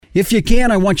If you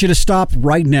can, I want you to stop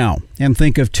right now and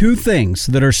think of two things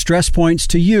that are stress points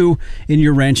to you in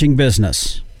your ranching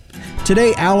business.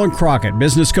 Today, Alan Crockett,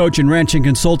 business coach and ranching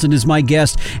consultant, is my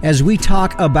guest as we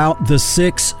talk about the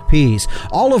 6 Ps,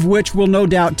 all of which will no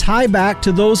doubt tie back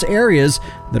to those areas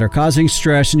that are causing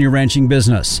stress in your ranching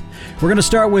business. We're going to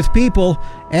start with people,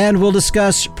 and we'll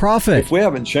discuss profit. If we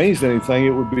haven't changed anything, it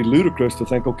would be ludicrous to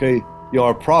think, okay,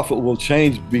 our profit will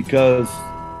change because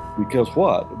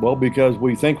what? Well, because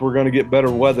we think we're going to get better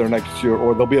weather next year,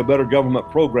 or there'll be a better government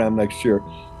program next year.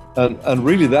 And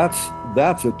really,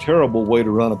 that's a terrible way to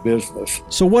run a business.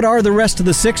 So what are the rest of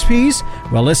the 6 Ps?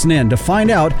 Well, listen in to find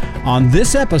out on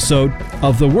this episode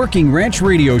of the Working Ranch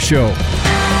Radio Show.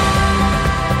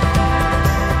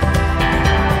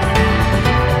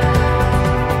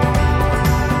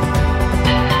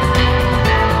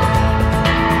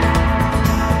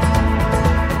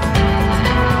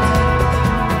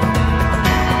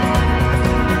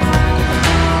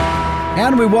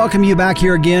 And we welcome you back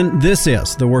here again. This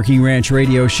is the Working Ranch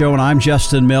Radio Show, and I'm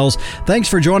Justin Mills. Thanks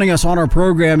for joining us on our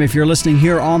program. If you're listening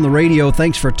here on the radio,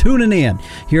 thanks for tuning in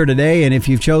here today. And if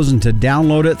you've chosen to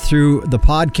download it through the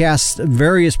podcast,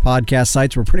 various podcast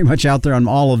sites, we're pretty much out there on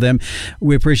all of them.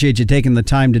 We appreciate you taking the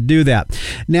time to do that.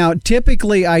 Now,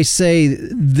 typically I say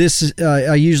this,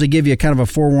 I usually give you a kind of a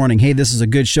forewarning. Hey, this is a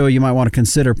good show. You might want to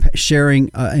consider sharing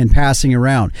and passing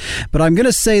around. But I'm going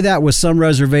to say that with some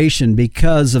reservation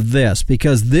because of this.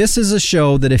 Because this is a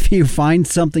show that if you find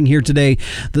something here today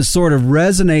that sort of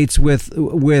resonates with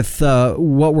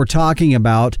what we're talking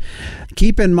about,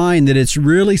 keep in mind that it's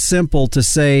really simple to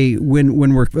say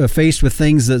when we're faced with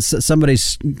things that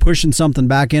somebody's pushing something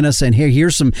back in us and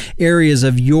here's some areas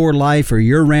of your life or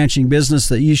your ranching business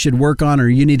that you should work on or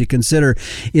you need to consider.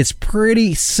 It's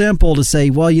pretty simple to say,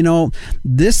 well,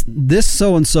 this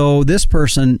so-and-so, this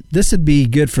person, this would be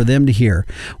good for them to hear.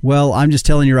 Well, I'm just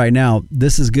telling you right now,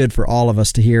 this is good for all of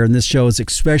us to hear, and this show is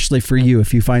especially for you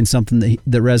if you find something that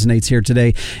resonates here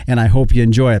today, and I hope you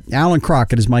enjoy it. Alan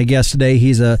Crockett is my guest today.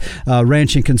 He's a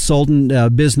ranching consultant,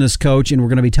 business coach, and we're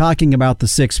going to be talking about the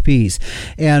 6 Ps.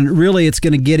 And really, it's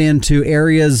going to get into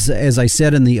areas, as I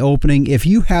said in the opening, if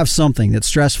you have something that's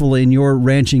stressful in your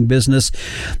ranching business,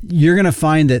 you're going to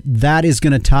find that is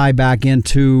going to tie back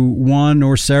into one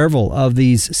or several of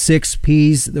these 6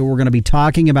 Ps that we're going to be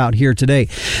talking about here today.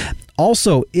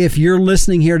 Also, if you're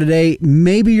listening here today,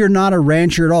 maybe you're not a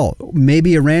rancher at all.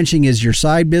 Maybe a ranching is your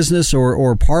side business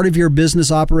or part of your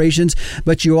business operations,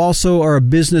 but you also are a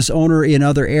business owner in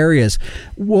other areas.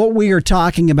 What we are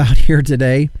talking about here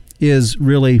today is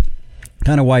really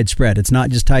kind of widespread. It's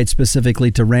not just tied specifically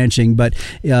to ranching, but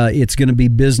it's going to be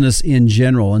business in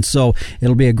general. And so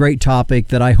it'll be a great topic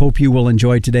that I hope you will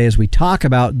enjoy today as we talk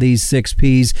about these 6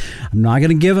 Ps. I'm not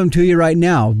going to give them to you right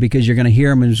now because you're going to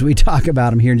hear them as we talk about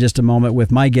them here in just a moment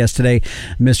with my guest today,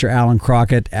 Mr. Alan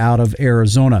Crockett out of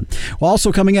Arizona. Well,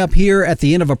 also coming up here at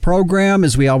the end of a program,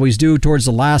 as we always do towards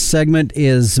the last segment,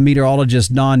 is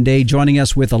meteorologist Don Day joining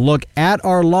us with a look at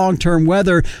our long-term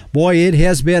weather. Boy, it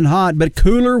has been hot, but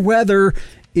cooler weather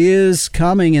is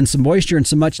coming and some moisture in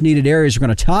some much needed areas. We're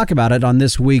going to talk about it on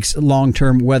this week's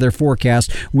long-term weather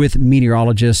forecast with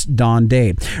meteorologist Don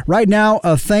Day. Right now,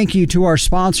 a thank you to our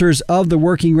sponsors of the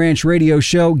Working Ranch Radio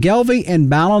Show, Gelbvieh and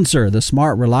Balancer, the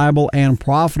smart, reliable, and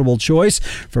profitable choice.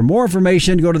 For more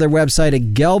information, go to their website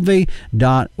at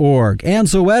gelbvieh.org. And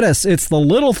Zoetis, it's the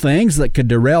little things that could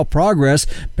derail progress,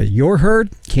 but your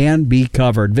herd can be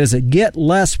covered. Visit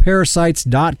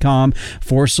getlessparasites.com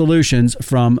for solutions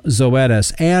from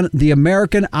Zoetis. And the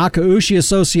American Akaushi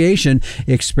Association.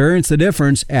 Experience the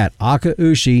difference at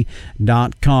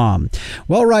akaushi.com.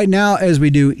 Well, right now, as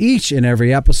we do each and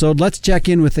every episode, let's check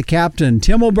in with the captain,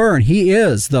 Tim O'Byrne. He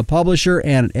is the publisher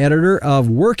and editor of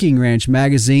Working Ranch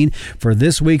Magazine for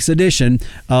this week's edition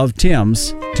of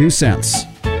Tim's 2 Cents.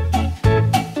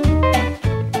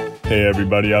 Hey,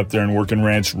 everybody out there in Working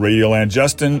Ranch Radio Land.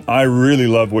 Justin, I really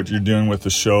love what you're doing with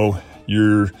the show.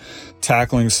 You're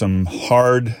tackling some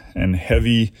hard and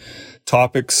heavy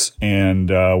topics,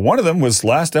 and one of them was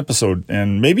last episode,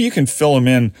 and maybe you can fill them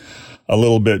in a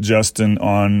little bit, Justin,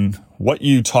 on what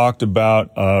you talked about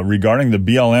regarding the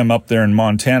BLM up there in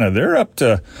Montana. They're up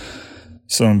to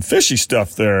some fishy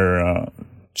stuff there,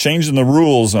 changing the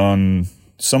rules on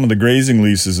some of the grazing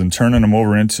leases and turning them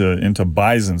over into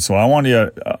bison. So I want you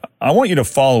to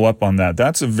follow up on that.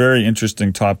 That's a very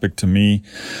interesting topic to me.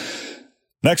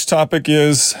 Next topic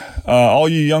is all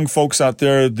you young folks out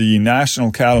there, the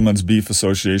National Cattlemen's Beef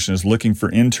Association is looking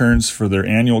for interns for their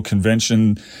annual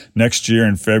convention next year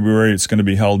in February. It's going to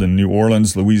be held in New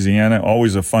Orleans, Louisiana.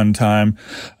 Always a fun time.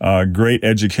 Great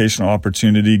educational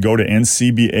opportunity. Go to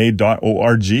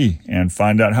ncba.org and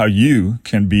find out how you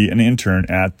can be an intern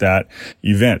at that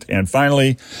event. And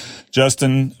finally,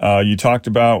 Justin, you talked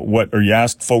about you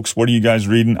asked folks, what are you guys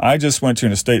reading? I just went to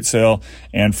an estate sale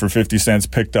and for 50 cents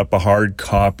picked up a hard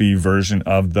copy version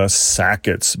of The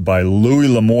Sackets by Louis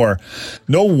L'Amour.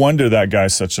 No wonder that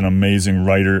guy's such an amazing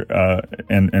writer,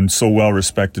 and so well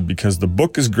respected, because the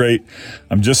book is great.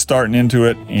 I'm just starting into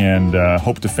it and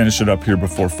hope to finish it up here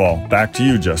before fall. Back to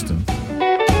you, Justin.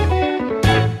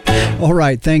 All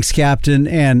right, thanks, Captain.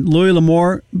 And Louis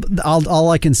L'Amour, all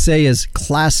I can say is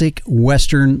classic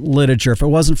Western literature. If it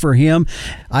wasn't for him,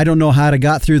 I don't know how to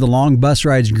got through the long bus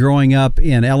rides growing up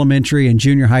in elementary and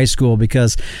junior high school,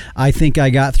 because I think I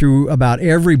got through about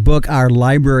every book our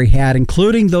library had,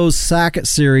 including those Sackett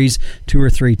series 2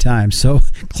 or 3 times. So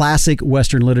classic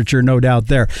Western literature, no doubt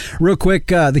there. Real quick,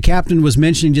 the Captain was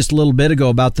mentioning just a little bit ago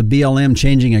about the BLM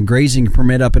changing a grazing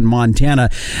permit up in Montana.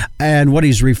 And what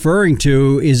he's referring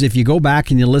to is, if you go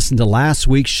back and you listen to last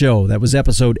week's show, that was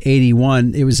episode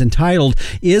 81, it was entitled,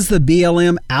 Is the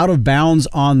BLM Out of Bounds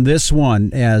on This One?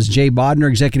 As Jay Bodner,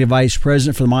 Executive Vice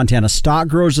President for the Montana Stock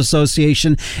Growers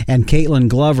Association, and Caitlin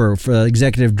Glover,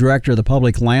 Executive Director of the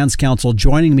Public Lands Council,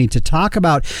 joining me to talk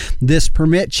about this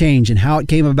permit change and how it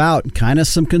came about. Kind of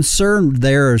some concern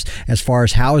there as far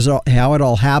as how it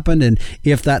all happened, and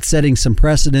if that's setting some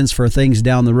precedents for things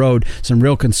down the road. Some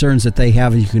real concerns that they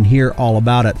have, and you can hear all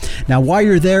about it. Now, while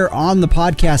you're there on the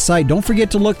podcast site, don't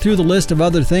forget to look through the list of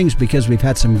other things, because we've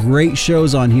had some great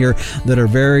shows on here that are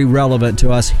very relevant to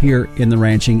us here in the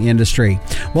ranching industry.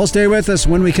 Well, stay with us.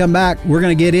 When we come back, we're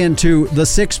going to get into the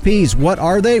 6 Ps. What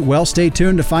are they? Well, stay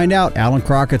tuned to find out. Alan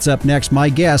Crockett's up next, my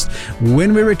guest,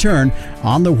 when we return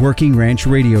on the Working Ranch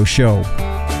Radio Show.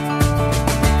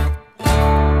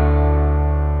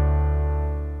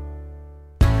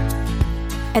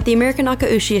 At the American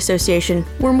Akaushi Association,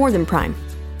 we're more than prime.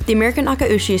 The American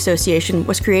Akaushi Association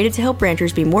was created to help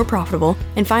ranchers be more profitable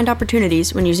and find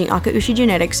opportunities when using Akaushi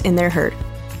genetics in their herd.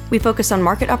 We focus on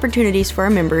market opportunities for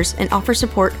our members and offer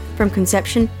support from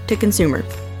conception to consumer.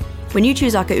 When you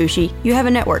choose Akaushi, you have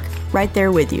a network right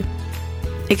there with you.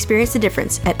 Experience the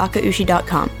difference at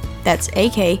akaushi.com. That's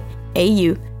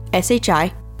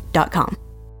AKAUSHI.com.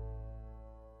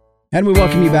 And we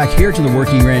welcome you back here to the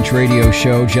Working Ranch Radio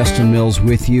Show. Justin Mills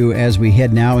with you as we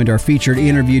head now into our featured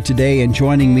interview today. And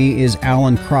joining me is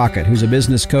Alan Crockett, who's a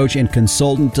business coach and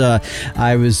consultant.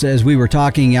 As we were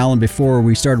talking, Alan, before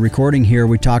we started recording here,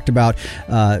 we talked about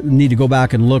need to go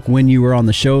back and look when you were on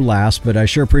the show last, but I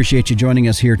sure appreciate you joining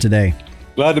us here today.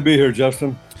 Glad to be here,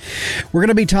 Justin. We're going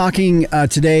to be talking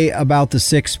today about the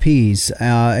 6 Ps,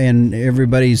 and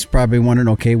everybody's probably wondering,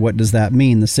 okay, what does that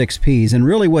mean, the 6 Ps? And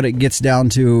really what it gets down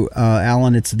to,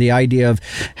 Alan, it's the idea of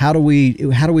how do we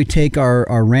take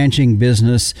our ranching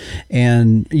business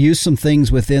and use some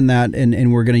things within that,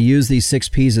 and we're going to use these 6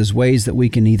 Ps as ways that we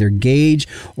can either gauge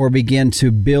or begin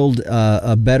to build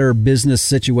a better business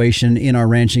situation in our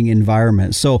ranching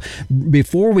environment. So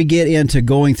before we get into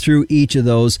going through each of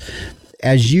those,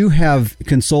 as you have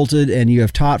consulted and you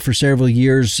have taught for several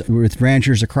years with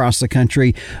ranchers across the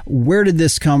country, where did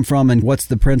this come from and what's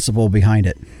the principle behind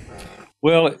it?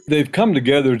 Well, they've come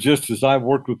together just as I've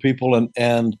worked with people,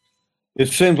 and it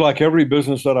seems like every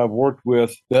business that I've worked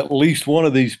with, at least one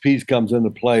of these P's comes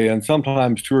into play, and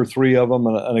sometimes 2 or 3 of them,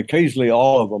 and occasionally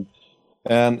all of them.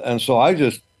 And so I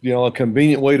just, a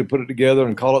convenient way to put it together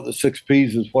and call it the 6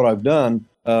 P's is what I've done.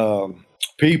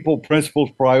 People, principles,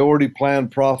 priority, plan,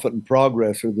 profit, and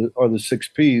progress are the 6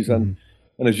 Ps. And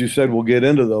as you said, we'll get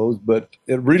into those, but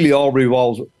it really all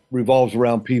revolves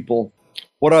around people.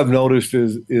 What I've noticed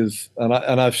is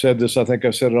and I've said this, I think I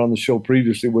said it on the show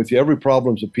previously with you, every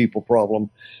problem's a people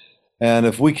problem. And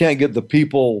if we can't get the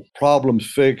people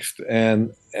problems fixed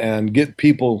and get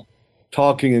people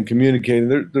talking and communicating,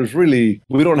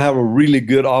 we don't have a really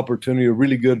good opportunity, a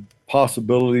really good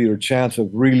possibility or chance of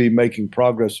really making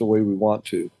progress the way we want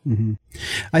to. Mm-hmm.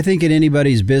 I think in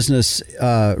anybody's business,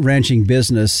 ranching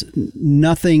business,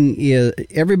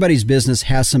 everybody's business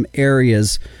has some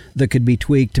areas that could be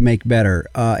tweaked to make better.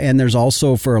 And there's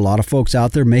also, for a lot of folks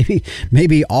out there,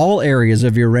 maybe all areas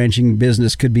of your ranching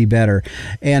business could be better.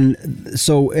 And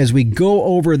so as we go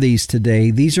over these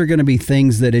today, these are going to be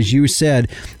things that, as you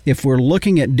said, if we're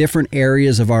looking at different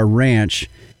areas of our ranch,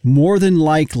 more than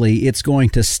likely it's going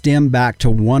to stem back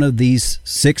to one of these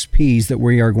 6 Ps that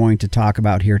we are going to talk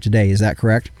about here today. Is that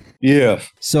correct? Yes.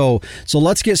 So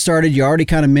let's get started. You already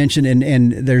kind of mentioned,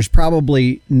 and there's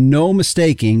probably no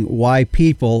mistaking why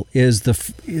people is the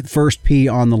first P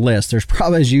on the list. There's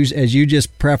probably, as you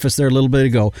just prefaced there a little bit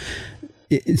ago,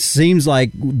 it seems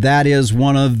like that is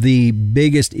one of the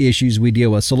biggest issues we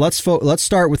deal with. So let's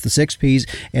start with the 6 Ps.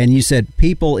 And you said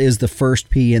people is the first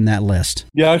P in that list.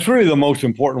 Yeah, it's really the most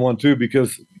important one too,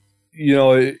 because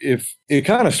if it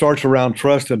kind of starts around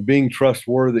trust and being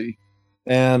trustworthy,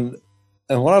 and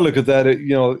when I look at that,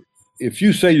 if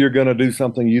you say you're going to do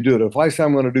something, you do it. If I say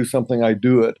I'm going to do something, I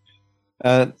do it.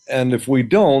 And if we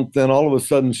don't, then all of a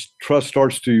sudden trust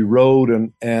starts to erode,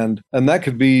 and that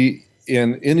could be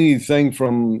in anything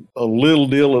from a little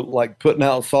deal like putting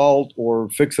out salt or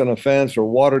fixing a fence or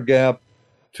water gap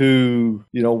to,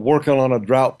 working on a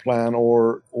drought plan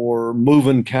or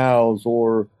moving cows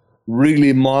or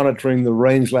really monitoring the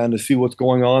rangeland to see what's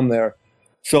going on there.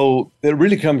 So it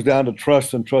really comes down to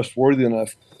trust and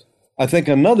trustworthiness. I think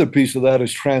another piece of that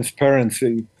is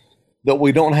transparency, that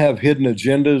we don't have hidden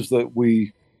agendas, that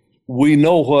we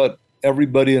know what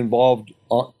everybody involved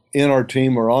in our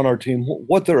team or on our team,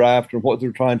 what they're after, what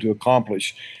they're trying to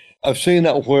accomplish. I've seen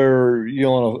that where,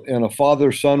 in a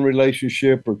father-son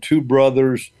relationship or two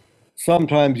brothers,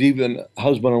 sometimes even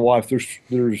husband and wife,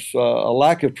 there's a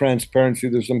lack of transparency.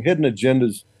 There's some hidden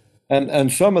agendas.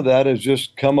 And some of that has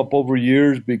just come up over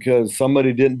years because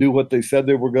somebody didn't do what they said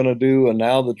they were going to do. And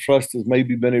now the trust has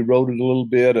maybe been eroded a little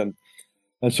bit. And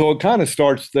so it kind of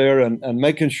starts there and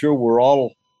making sure we're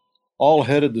all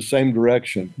headed the same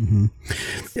direction. Mm-hmm.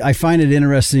 I find it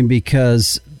interesting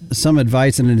because some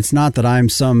advice, and it's not that I'm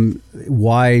some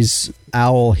wise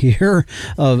owl here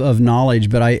of knowledge,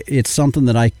 but it's something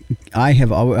that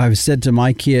I've said to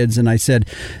my kids, and I said,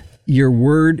 your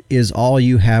word is all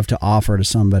you have to offer to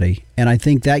somebody. And I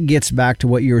think that gets back to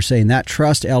what you were saying. That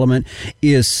trust element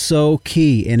is so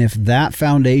key. And if that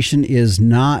foundation is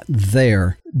not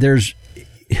there,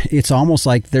 it's almost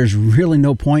like there's really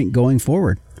no point going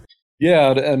forward.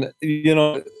 Yeah. And,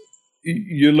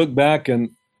 you look back, and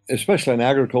especially in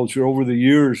agriculture over the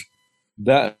years,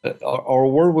 that our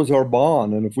word was our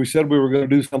bond. And if we said we were going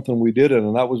to do something, we did it.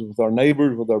 And that was with our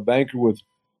neighbors, with our banker,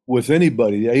 with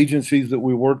anybody, agencies that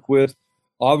we work with,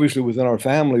 obviously within our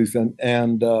families.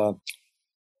 And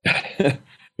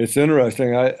it's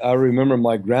interesting. I remember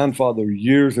my grandfather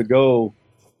years ago,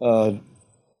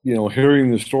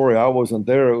 hearing the story. I wasn't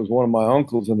there. It was one of my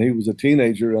uncles, and he was a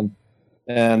teenager and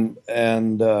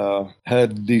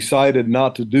had decided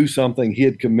not to do something he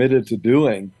had committed to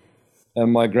doing.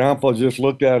 And my grandpa just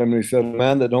looked at him and he said, "A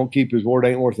man that don't keep his word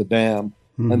ain't worth a damn,"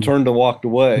 and turned and walked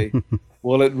away.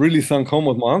 Well, it really sunk home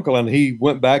with my uncle, and he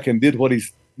went back and did what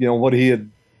he had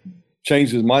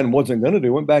changed his mind and wasn't going to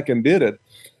do. Went back and did it.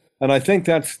 And I think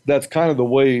that's kind of the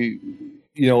way,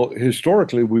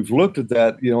 historically we've looked at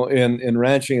that, in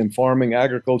ranching and farming,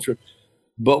 agriculture,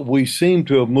 but we seem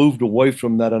to have moved away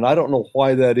from that. And I don't know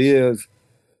why that is.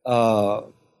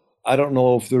 I don't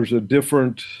know if there's a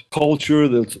different culture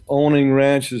that's owning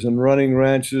ranches and running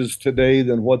ranches today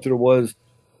than what there was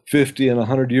 50 and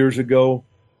 100 years ago.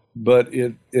 But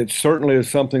it certainly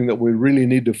is something that we really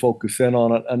need to focus in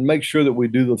on it and make sure that we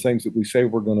do the things that we say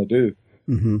we're going to do.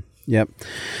 Mm-hmm. Yep.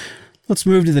 Let's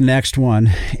move to the next one,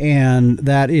 and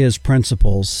that is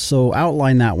principles. So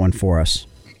outline that one for us.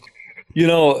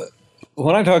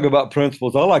 When I talk about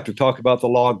principles, I like to talk about the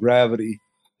law of gravity.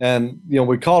 And,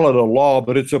 we call it a law,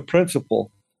 but it's a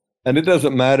principle. And it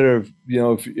doesn't matter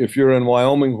if you're in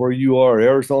Wyoming where you are,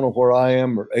 Arizona where I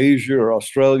am, or Asia or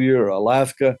Australia or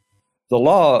Alaska. The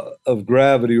law of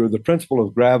gravity, or the principle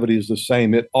of gravity, is the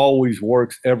same. It always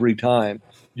works every time.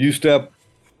 You step,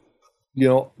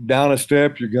 down a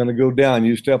step, you're going to go down.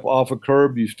 You step off a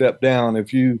curb, you step down.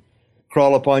 If you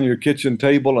crawl up on your kitchen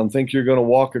table and think you're going to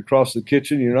walk across the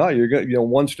kitchen, you're not. You're going,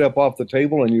 one step off the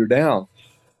table and you're down.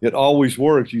 It always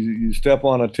works. You step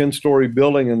on a 10-story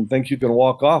building and think you can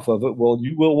walk off of it. Well,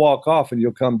 you will walk off and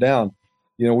you'll come down.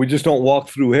 We just don't walk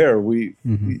through air.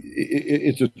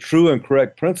 It's a true and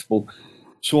correct principle.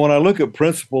 So when I look at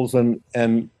principles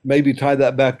and maybe tie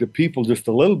that back to people just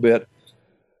a little bit,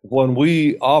 when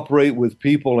we operate with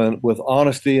people and with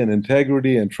honesty and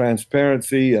integrity and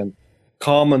transparency and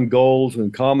common goals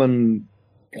and common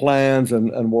plans,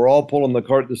 and we're all pulling the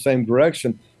cart in the same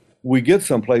direction, we get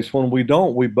someplace. When we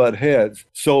don't, we butt heads.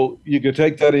 So you could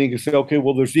take that and you can say, okay,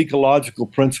 well, there's ecological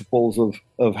principles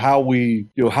of how we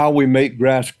make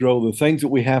grass grow, the things that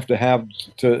we have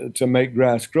to make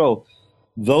grass grow.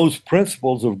 Those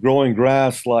principles of growing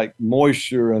grass, like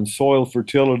moisture and soil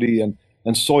fertility and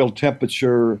soil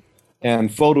temperature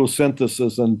and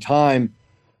photosynthesis and time,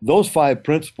 those 5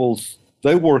 principles,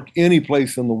 they work any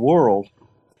place in the world.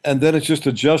 then it's just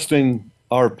adjusting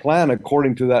our plan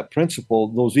according to that principle,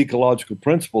 those ecological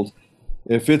principles.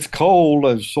 If it's cold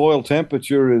and soil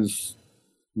temperature is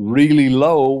really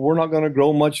low, we're not going to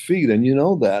grow much feed, and you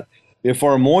know that. If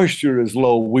our moisture is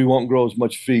low, we won't grow as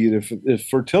much feed. If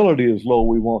fertility is low,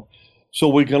 we won't. So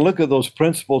we can look at those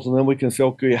principles, and then we can say,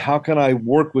 okay, how can I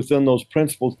work within those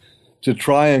principles to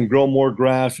try and grow more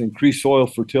grass, increase soil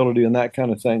fertility, and that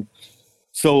kind of thing.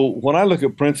 So when I look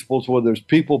at principles, whether it's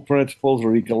people principles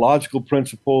or ecological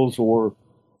principles or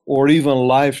even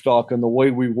livestock and the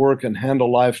way we work and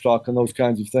handle livestock and those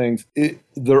kinds of things,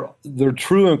 they're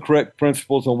true and correct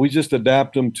principles, and we just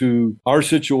adapt them to our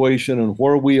situation and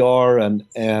where we are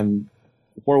and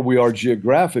where we are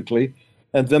geographically,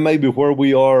 and then maybe where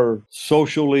we are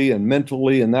socially and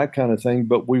mentally and that kind of thing,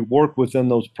 but we work within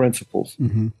those principles.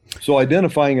 Mm-hmm. So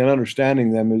identifying and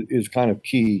understanding them is kind of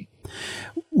key.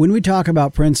 When we talk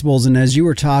about principles, and as you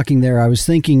were talking there, I was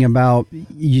thinking about,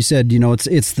 you said,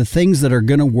 it's the things that are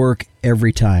going to work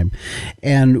every time.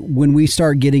 And when we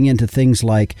start getting into things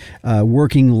like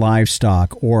working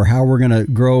livestock or how we're going to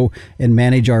grow and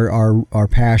manage our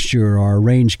pasture, our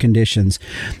range conditions,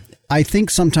 I think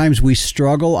sometimes we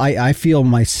struggle. I feel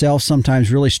myself sometimes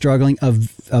really struggling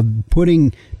of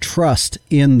putting trust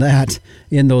in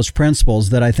those principles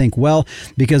that I think, well,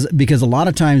 because a lot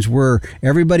of times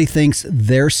everybody thinks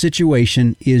their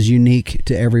situation is unique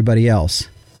to everybody else.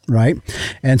 Right.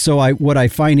 And so what I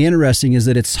find interesting is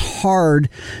that it's hard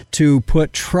to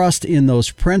put trust in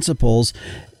those principles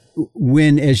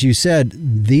when, as you said,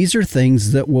 these are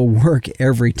things that will work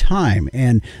every time.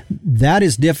 And that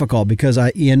is difficult because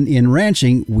in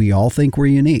ranching, we all think we're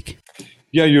unique.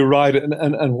 Yeah, you're right.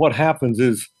 And what happens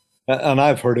is, and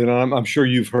I've heard it, and I'm sure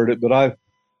you've heard it, but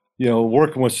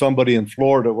working with somebody in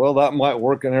Florida, well, that might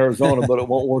work in Arizona, but it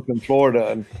won't work in Florida.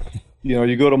 And,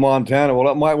 you go to Montana, well,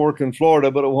 that might work in Florida,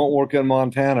 but it won't work in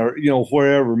Montana, or,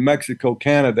 wherever, Mexico,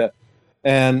 Canada.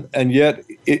 And yet,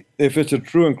 if it's a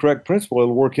true and correct principle,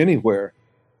 it'll work anywhere.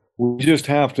 We just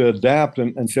have to adapt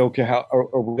and say, okay, how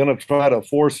are we going to try to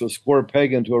force a square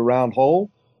peg into a round hole,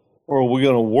 or are we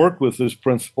going to work with this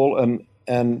principle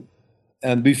and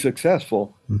be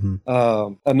successful?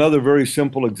 Mm-hmm. Another very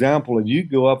simple example: if you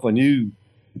go up and you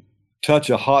touch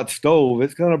a hot stove,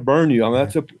 it's going to burn you. I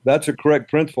mean, that's a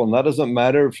correct principle, and that doesn't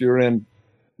matter if you're in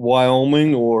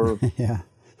Wyoming or yeah.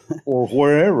 or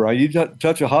wherever. You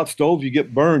touch a hot stove, you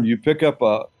get burned. You pick up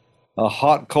a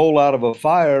hot coal out of a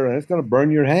fire, and it's going to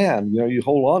burn your hand. You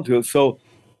hold on to it. So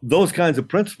those kinds of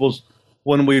principles,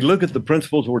 when we look at the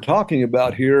principles we're talking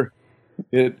about here,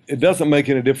 it doesn't make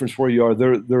any difference where you are.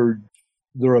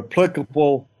 They're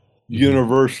applicable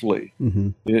universally. Mm-hmm.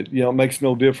 It makes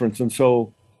no difference. And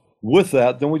so with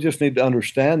that, then we just need to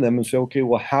understand them and say, okay,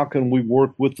 well, how can we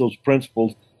work with those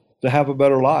principles to have a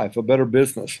better life, a better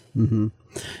business? Mm-hmm.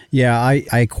 Yeah, I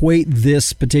equate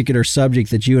this particular subject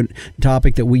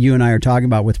topic that you and I are talking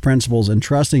about with principles and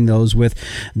trusting those with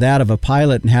that of a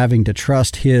pilot and having to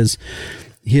trust his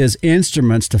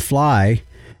instruments to fly,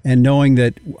 and knowing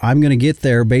that I'm going to get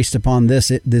there based upon this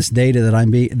data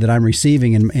that I'm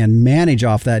receiving and manage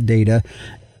off that data.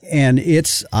 And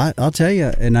I'll tell you,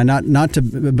 and not to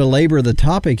belabor the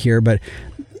topic here, but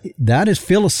that is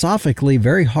philosophically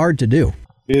very hard to do.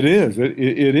 It is.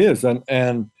 It is.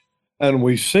 And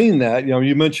we've seen that.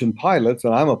 You mentioned pilots,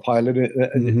 and I'm a pilot,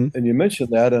 and you mentioned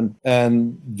that,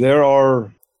 and there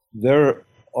are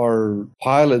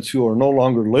pilots who are no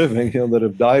longer living, that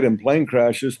have died in plane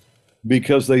crashes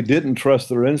because they didn't trust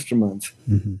their instruments,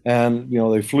 and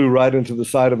they flew right into the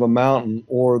side of a mountain,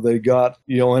 or they got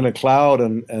in a cloud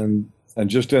and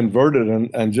just inverted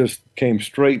and just came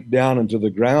straight down into the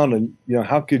ground. And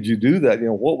how could you do that?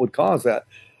 What would cause that?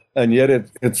 And yet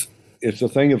it's a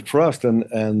thing of trust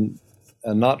and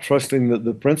not trusting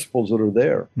the principles that are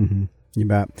there. Mm-hmm. You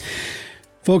bet.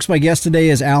 Folks, my guest today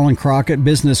is Alan Crockett,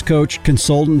 business coach,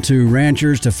 consultant to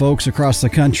ranchers, to folks across the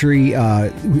country.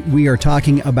 We are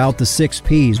talking about the 6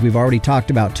 Ps. We've already talked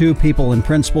about 2, people and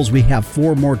principles. We have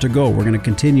 4 more to go. We're going to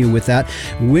continue with that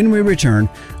when we return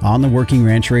on the Working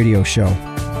Ranch Radio Show.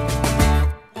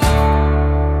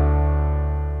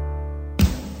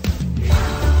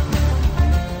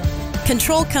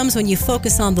 Control comes when you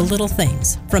focus on the little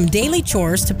things, from daily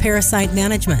chores to parasite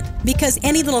management, because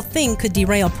any little thing could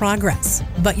derail progress.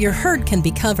 But your herd can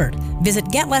be covered. Visit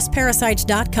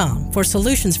GetLessParasites.com for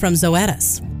solutions from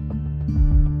Zoetis.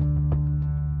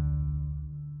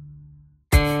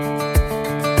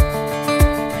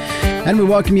 And we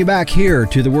welcome you back here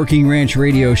to the Working Ranch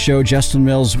Radio Show. Justin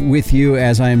Mills with you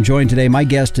as I am joined today. My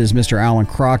guest is Mr. Alan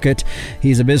Crockett.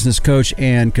 He's a business coach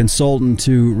and consultant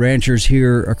to ranchers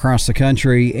here across the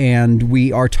country. And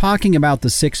we are talking about the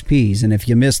 6 Ps. And if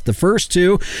you missed the first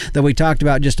 2 that we talked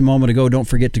about just a moment ago, don't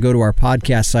forget to go to our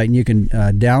podcast site and you can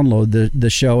download the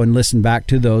show and listen back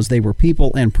to those. They were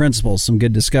people and principles. Some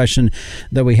good discussion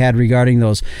that we had regarding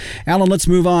those. Alan, let's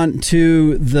move on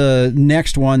to the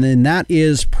next one, and that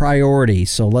is priority.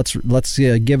 So let's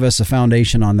give us a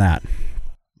foundation on that.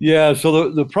 Yeah.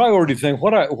 So the priority thing,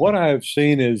 what I have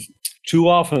seen is too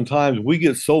often times we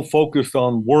get so focused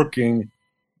on working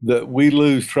that we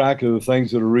lose track of the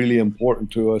things that are really important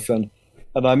to us. And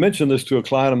I mentioned this to a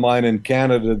client of mine in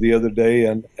Canada the other day,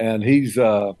 and he's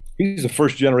a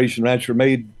first generation rancher,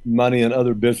 made money in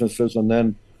other businesses, and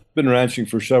then been ranching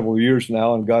for several years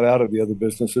now and got out of the other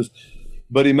businesses.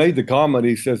 But he made the comment,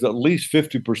 he says, at least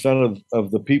 50%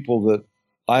 of the people that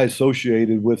I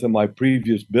associated with in my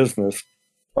previous business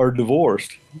are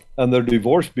divorced. And they're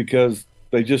divorced because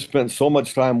they just spent so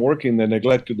much time working, they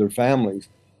neglected their families.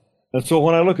 And so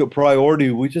when I look at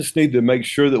priority, we just need to make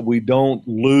sure that we don't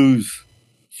lose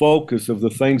focus of the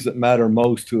things that matter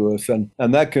most to us. And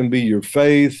that can be your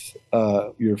faith,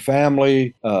 your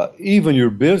family, even your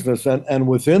business. And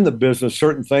within the business,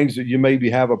 certain things that you maybe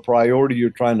have a priority you're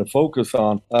trying to focus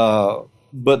on.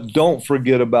 But don't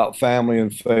forget about family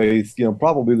and faith. You know,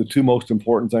 probably the 2 most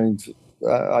important things.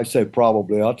 I say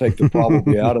probably. I'll take the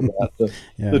probably out of that.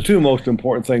 The 2 most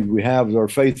important things we have is our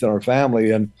faith and our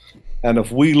family. And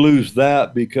if we lose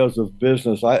that because of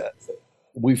business,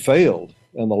 we failed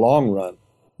in the long run.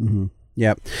 Mm-hmm.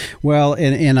 Yeah. Well,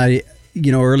 and I,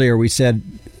 earlier we said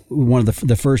one of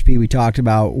the first P we talked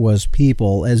about was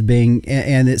people as being,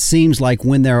 and it seems like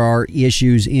when there are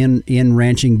issues in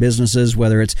ranching businesses,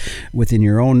 whether it's within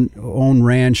your own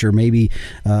ranch or maybe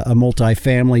a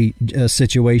multi-family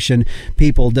situation,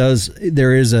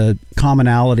 there is a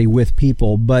commonality with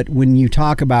people. But when you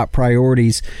talk about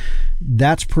priorities,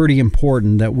 that's pretty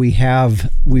important that we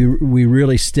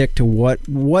really stick to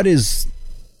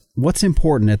what's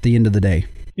important at the end of the day.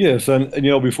 Yes, and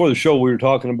before the show we were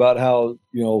talking about how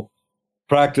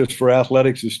practice for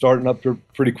athletics is starting up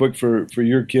pretty quick for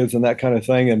your kids and that kind of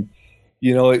thing. And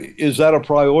is that a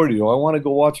priority? I want to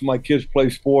go watch my kids play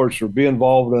sports or be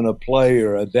involved in a play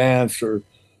or a dance or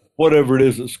whatever it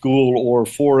is at school, or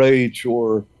 4-H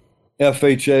or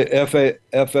FFA.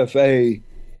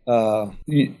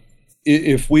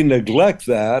 If we neglect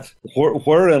that,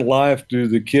 where in life do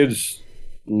the kids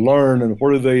learn, and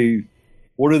where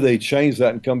do they change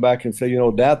that and come back and say,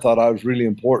 Dad thought I was really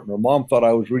important, or Mom thought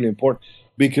I was really important,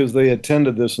 because they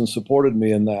attended this and supported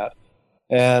me in that.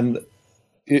 And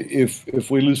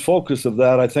if we lose focus of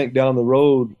that, I think down the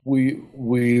road we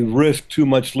risk too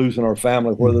much losing our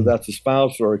family, whether that's a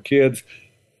spouse or our kids.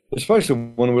 Especially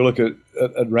when we look at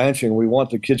ranching, we want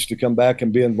the kids to come back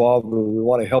and be involved, or we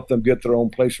want to help them get their own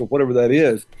place or whatever that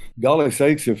is. Golly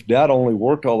sakes, if Dad only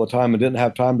worked all the time and didn't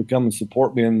have time to come and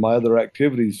support me in my other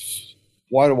activities,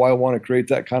 why do I want to create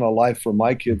that kind of life for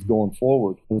my kids going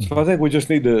forward? And so I think we just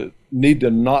need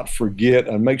to not forget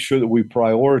and make sure that we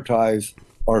prioritize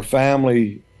our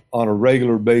family on a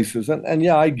regular basis. And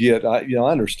yeah, I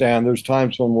understand there's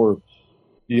times when we're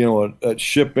at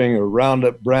shipping or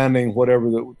roundup branding, whatever,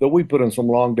 that we put in some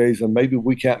long days and maybe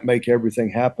we can't make everything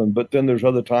happen. But then there's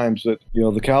other times that,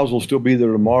 the cows will still be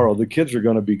there tomorrow. The kids are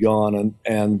going to be gone.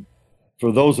 And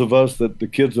for those of us that the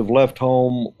kids have left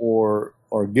home or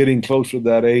are getting closer to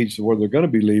that age where they're going to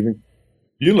be leaving,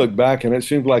 you look back and it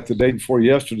seems like the day before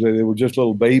yesterday, they were just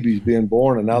little babies being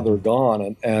born and now they're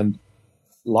gone. And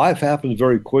life happens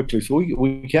very quickly. So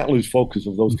we can't lose focus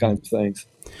of those kinds of things.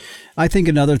 I think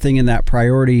another thing in that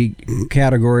priority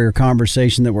category or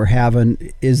conversation that we're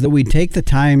having is that we take the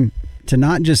time to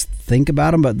not just think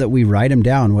about them, but that we write them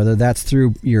down, whether that's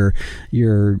through your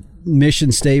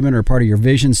mission statement or part of your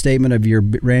vision statement of your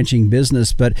ranching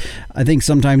business. But I think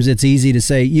sometimes it's easy to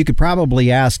say, you could probably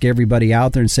ask everybody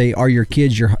out there and say, are your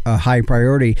kids your high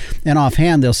priority? And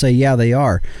offhand, they'll say, yeah, they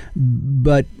are.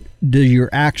 But do your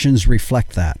actions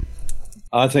reflect that?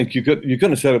 I think you couldn't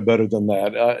have said it better than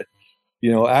that.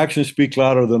 Actions speak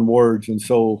louder than words. And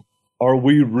so are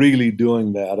we really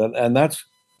doing that? And that's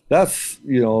a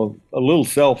little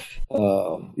self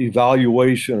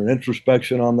evaluation or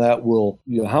introspection on that.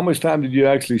 How much time did you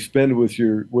actually spend with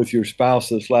your spouse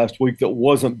this last week that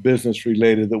wasn't business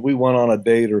related, that we went on a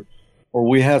date or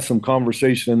we had some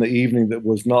conversation in the evening that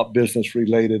was not business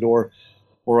related, or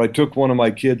I took one of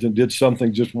my kids and did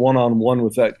something just one-on-one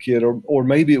with that kid, or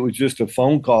maybe it was just a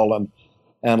phone call and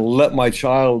let my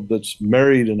child that's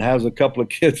married and has a couple of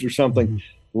kids or something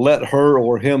let her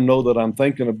or him know that I'm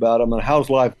thinking about them and how's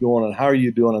life going and how are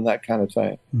you doing and that kind of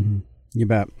thing. Mm-hmm. You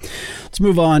bet. Let's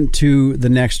move on to the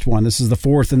next one. This is the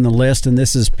fourth in the list, and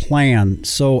this is plan.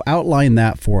 So outline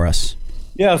that for us.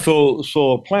 Yeah, so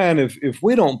a plan, if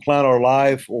we don't plan our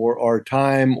life or our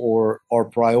time or our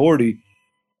priority,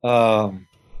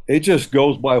 it just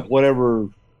goes by whatever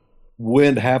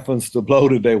wind happens to blow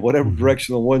today. Whatever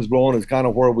direction the wind's blowing is kind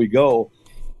of where we go,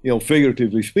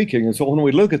 figuratively speaking. And so when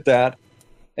we look at that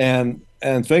and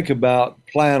think about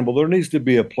plan, well, there needs to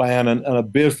be a plan and a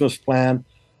business plan.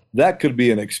 That could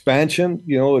be an expansion,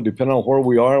 depending on where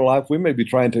we are in life. We may be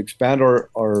trying to expand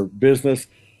our business,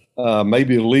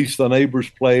 maybe lease the neighbor's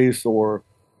place or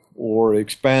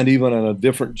expand even in a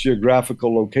different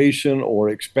geographical location or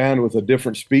expand with a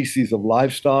different species of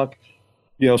livestock.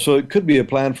 So it could be a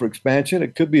plan for expansion.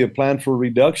 It could be a plan for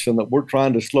reduction that we're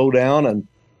trying to slow down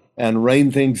and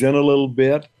rein things in a little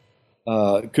bit.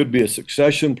 It could be a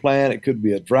succession plan. It could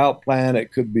be a drought plan.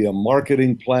 It could be a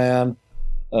marketing plan.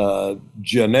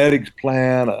 Genetics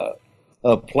plan,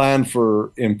 a plan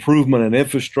for improvement in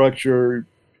infrastructure,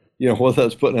 whether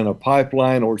that's putting in a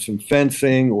pipeline or some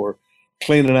fencing or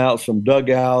cleaning out some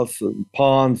dugouts and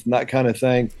ponds and that kind of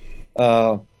thing.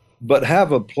 But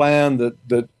have a plan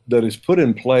that is put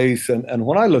in place. And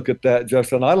when I look at that,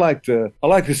 Justin, I like to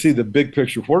see the big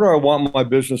picture. Where do I want my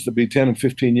business to be 10 and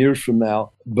 15 years from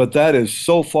now? But that is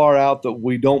so far out that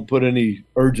we don't put any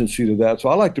urgency to that. So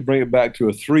I like to bring it back to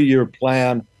a 3-year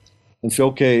plan and say,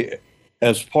 okay,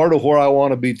 as part of where I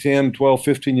want to be 10, 12,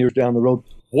 15 years down the road,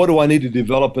 what do I need to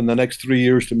develop in the next 3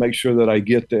 years to make sure that I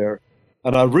get there?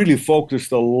 And I really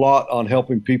focused a lot on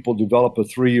helping people develop a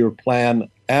 3-year plan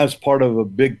as part of a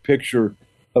big picture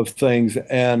of things.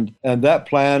 And that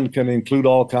plan can include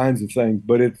all kinds of things,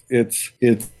 but it's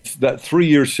that 3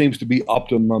 years seems to be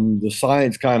optimum. The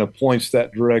science kind of points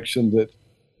that direction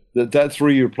that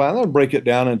 3-year plan. I'll break it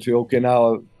down into, okay,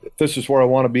 now if this is where I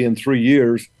want to be in 3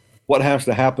 years, what has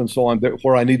to happen so I'm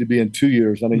where I need to be in 2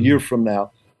 years and a year from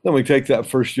now. Then we take that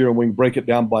first year and we can break it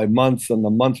down by months and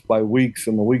the months by weeks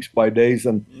and the weeks by days.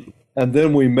 And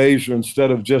then we measure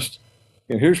instead of just,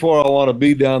 here's where I want to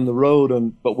be down the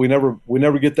road. But we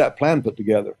never get that plan put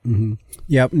together. Mm-hmm.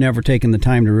 Yep. Never taken the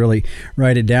time to really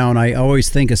write it down. I always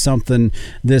think of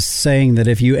this saying that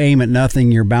if you aim at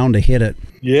nothing, you're bound to hit it.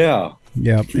 Yeah.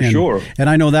 Yeah, sure. And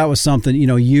I know that was something,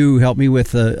 you helped me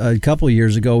with a couple of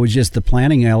years ago, was just the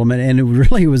planning element. And it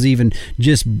really was even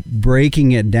just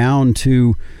breaking it down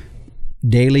to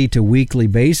daily to weekly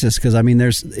basis. Because,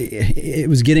 it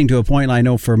was getting to a point, I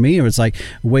know for me, it was like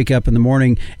wake up in the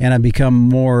morning and I become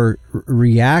more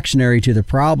reactionary to the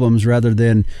problems rather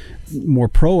than more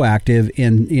proactive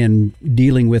in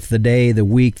dealing with the day, the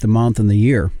week, the month, and the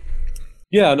year.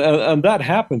 Yeah, and that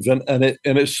happens, and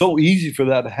it's so easy for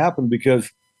that to happen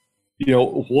because,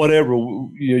 whatever,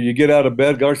 you get out of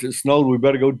bed, gosh, it snowed, we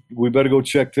better go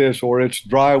check this, or it's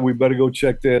dry, we better go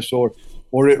check this, or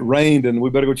it rained and we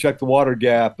better go check the water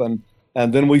gap, and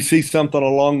then we see something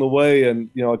along the way, and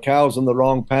a cow's in the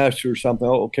wrong pasture or something.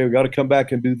 Oh, okay, we got to come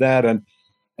back and do that, and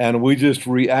we just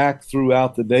react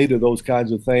throughout the day to those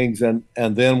kinds of things. And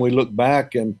then we look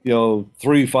back and,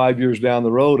 3-5 years down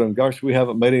the road and gosh, we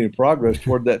haven't made any progress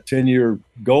toward that 10-year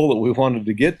goal that we wanted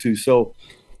to get to. So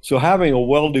having a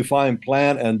well-defined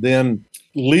plan and then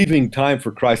leaving time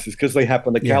for crisis because they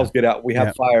happen. The cows get out. We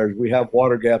have fires. We have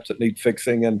water gaps that need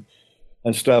fixing and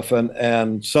stuff.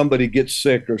 And somebody gets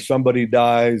sick or somebody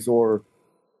dies or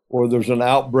there's an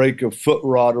outbreak of foot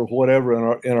rot or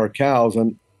whatever in our cows.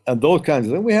 And those kinds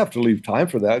of things, we have to leave time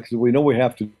for that because we know we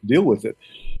have to deal with it.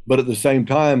 But at the same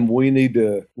time, we need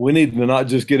to not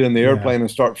just get in the airplane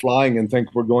and start flying and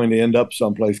think we're going to end up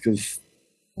someplace because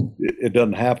it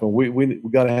doesn't happen. We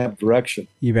got to have direction.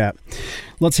 You bet.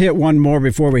 Let's hit one more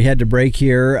before we head to break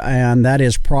here, and that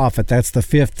is profit. That's the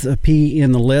fifth P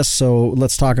in the list. So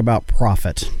let's talk about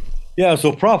profit. Yeah.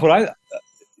 So profit. A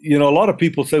lot of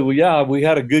people say, well, yeah, we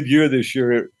had a good year this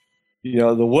year.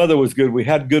 The weather was good. We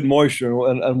had good moisture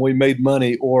and we made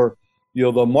money, or,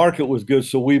 the market was good.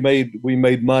 So we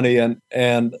made money,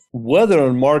 and weather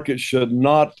and market should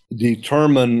not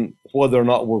determine whether or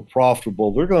not we're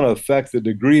profitable. They're going to affect the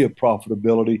degree of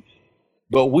profitability,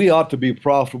 but we ought to be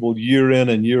profitable year in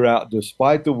and year out,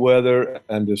 despite the weather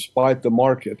and despite the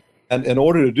market. And in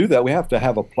order to do that, we have to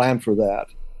have a plan for that.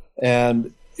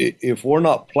 And if we're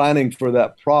not planning for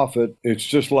that profit, it's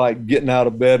just like getting out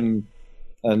of bed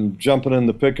and jumping in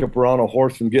the pickup or on a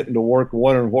horse and getting to work and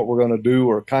wondering what we're going to do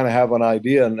or kind of have an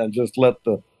idea and just let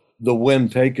the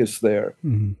wind take us there.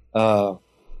 Mm-hmm.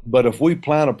 But if we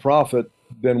plan a profit,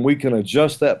 then we can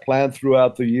adjust that plan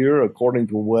throughout the year according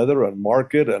to weather and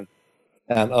market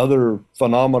and other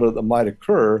phenomena that might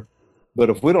occur. But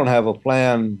if we don't have a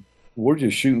plan, we're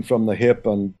just shooting from the hip,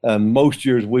 and most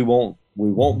years we won't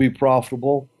be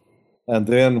profitable. And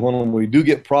then when we do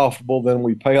get profitable, then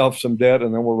we pay off some debt,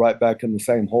 and then we're right back in the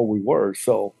same hole we were.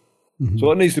 So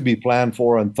it needs to be planned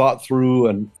for and thought through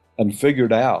and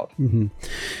figured out. We're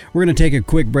going to take a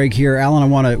quick break here.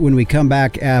 Alan, when we come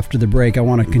back after the break, I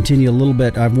want to continue a little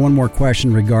bit. I have one more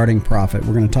question regarding profit.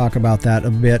 We're going to talk about that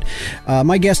a bit.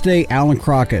 My guest today, Alan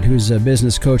Crockett, who's a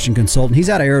business coach and consultant. He's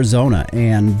out of Arizona,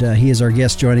 and he is our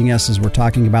guest joining us as we're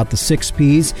talking about the 6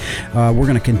 Ps. We're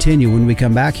going to continue when we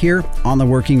come back here on the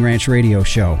Working Ranch Radio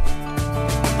Show.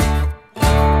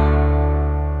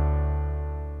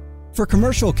 For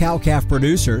commercial cow-calf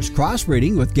producers,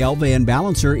 crossbreeding with Gelbvieh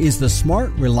Balancer is the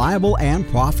smart, reliable, and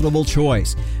profitable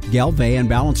choice. Gelbvieh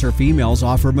Balancer females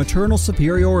offer maternal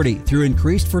superiority through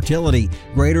increased fertility,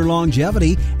 greater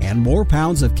longevity, and more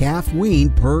pounds of calf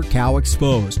weaned per cow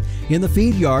exposed. In the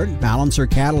feed yard, Balancer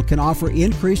cattle can offer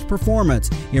increased performance,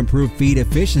 improved feed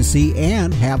efficiency,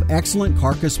 and have excellent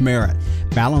carcass merit.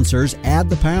 Balancers add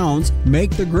the pounds,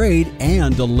 make the grade,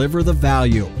 and deliver the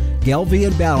value.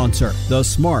 Gelbvieh Balancer, the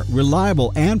smart,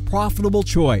 reliable, and profitable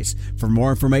choice. For more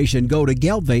information, go to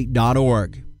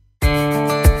gelbvieh.org.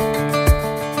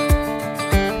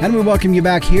 And we welcome you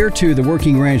back here to the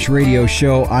Working Ranch Radio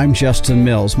Show. I'm Justin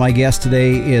Mills. My guest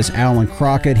today is Alan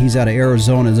Crockett. He's out of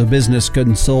Arizona as a business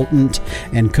consultant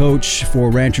and coach for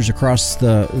ranchers across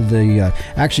the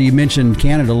actually, you mentioned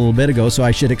Canada a little bit ago, so I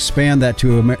should expand that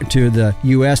to the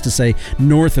U.S. to say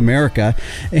North America.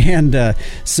 And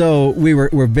so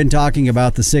we've been talking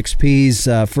about the 6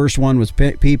 Ps. First one was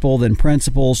people, then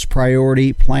principles,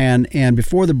 priority, plan. And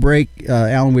before the break,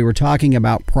 Alan, we were talking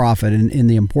about profit and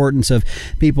the importance of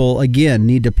people, again,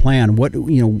 need to plan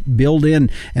build in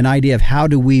an idea of how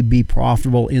do we be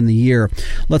profitable in the year.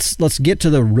 Let's get to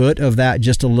the root of that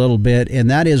just a little bit,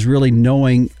 and that is really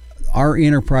knowing our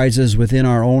enterprises within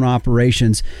our own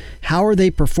operations. How are they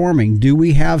performing? Do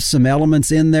we have some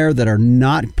elements in there that are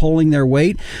not pulling their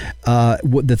weight?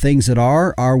 The things that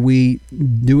are we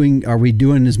doing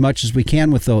as much as we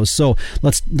can with those? So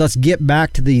let's get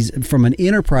back to these from an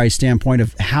enterprise standpoint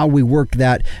of how we work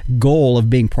that goal of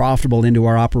being profitable into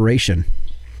our operation.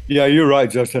 Yeah, you're right,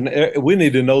 Justin. We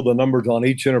need to know the numbers on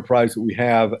each enterprise that we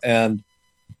have, and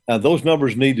those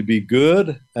numbers need to be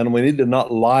good, and we need to not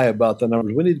lie about the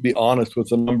numbers. We need to be honest with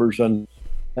the numbers and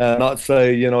not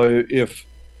say,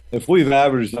 if we've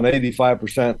averaged an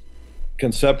 85%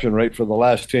 conception rate for the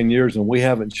last 10 years and we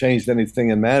haven't changed anything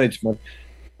in management,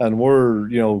 and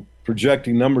we're,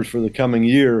 projecting numbers for the coming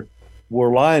year,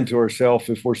 we're lying to ourselves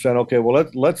if we're saying, okay, well,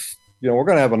 let's we're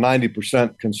going to have a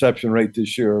 90% conception rate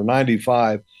this year, or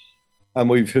 95, and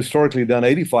we've historically done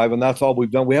 85, and that's all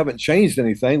we've done. We haven't changed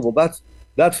anything. Well,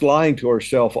 that's lying to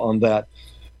ourselves on that.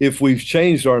 If we've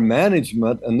changed our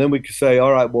management, and then we can say,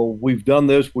 all right, well, we've done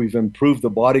this, we've improved the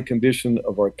body condition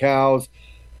of our cows,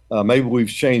 maybe we've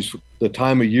changed the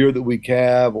time of year that we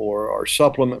calve, or our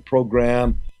supplement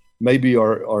program, maybe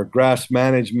our grass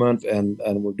management, and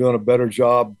we're doing a better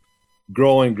job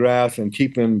growing grass and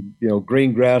keeping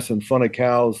green grass in front of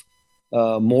cows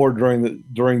more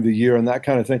during the year, and that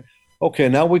kind of thing. Okay,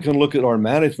 now we can look at our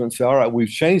management and say, all right, we've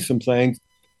changed some things.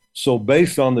 So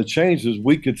based on the changes,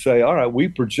 we could say, all right, we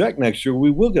project next year we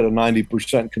will get a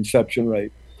 90% conception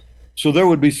rate. So there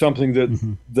would be something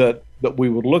that we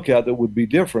would look at that would be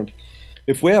different.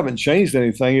 If we haven't changed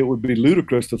anything, it would be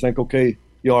ludicrous to think, okay,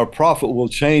 our profit will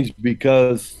change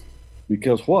because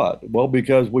what? Well,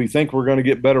 because we think we're going to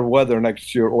get better weather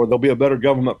next year, or there'll be a better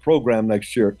government program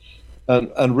next year.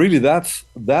 And really that's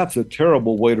a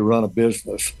terrible way to run a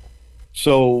business.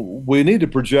 So we need to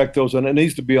project those, and it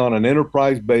needs to be on an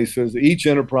enterprise basis. Each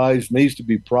enterprise needs to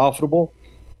be profitable,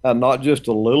 and not just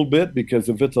a little bit, because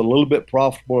if it's a little bit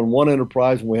profitable in one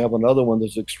enterprise and we have another one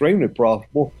that's extremely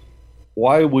profitable,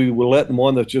 why we will let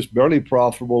one that's just barely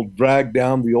profitable drag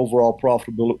down the overall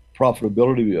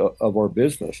profitability of our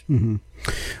business. Mm-hmm.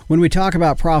 When we talk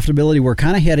about profitability, we're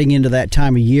kind of heading into that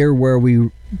time of year where we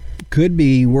could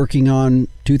be working on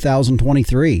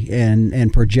 2023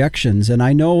 and projections. And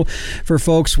I know for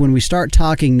folks, when we start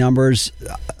talking numbers,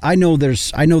 I know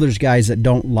there's guys that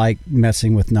don't like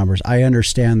messing with numbers. I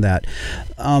understand that.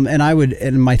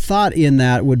 And my thought in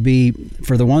that would be,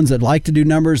 for the ones that like to do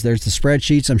numbers, there's the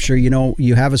spreadsheets. I'm sure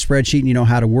you have a spreadsheet and you know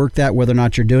how to work that. Whether or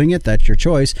not you're doing it, that's your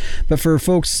choice. But for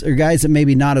folks or guys that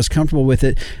maybe not as comfortable with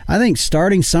it, I think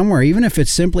starting somewhere, even if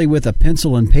it's simply with a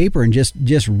pencil and paper and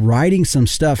just writing some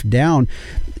stuff down,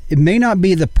 it may not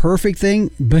be the perfect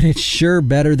thing, but it's sure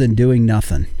better than doing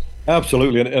nothing.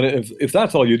 Absolutely. And if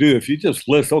that's all you do, if you just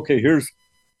list, okay, here's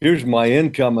here's my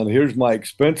income and here's my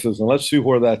expenses, and let's see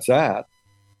where that's at.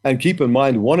 And keep in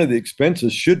mind, one of the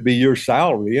expenses should be your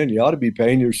salary, and you ought to be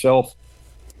paying yourself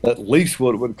at least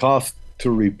what it would cost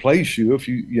to replace you if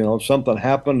if something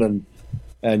happened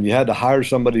and you had to hire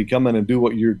somebody to come in and do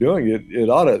what you're doing. It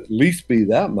ought to at least be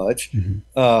that much.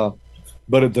 Mm-hmm.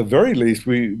 But at the very least,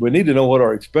 we need to know what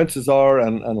our expenses are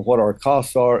and what our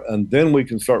costs are, and then we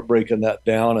can start breaking that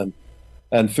down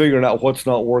and figuring out what's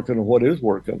not working and what is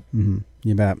working. Mm-hmm.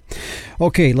 You bet.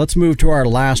 Okay, let's move to our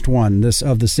last one, this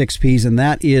of the 6 Ps, and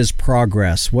that is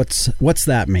progress. What's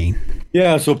that mean?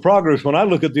 Yeah, so progress, when I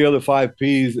look at the other 5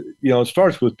 Ps, it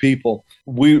starts with people.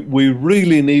 We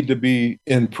really need to be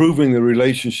improving the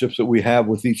relationships that we have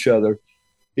with each other.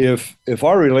 If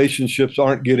our relationships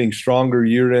aren't getting stronger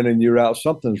year in and year out,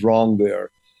 something's wrong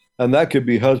there. And that could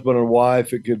be husband and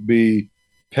wife, it could be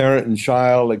parent and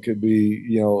child, it could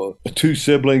be, 2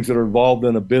 siblings that are involved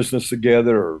in a business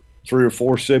together, or 3 or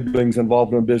 4 siblings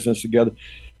involved in a business together.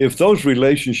 If those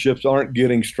relationships aren't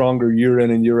getting stronger year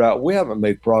in and year out, we haven't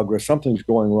made progress. Something's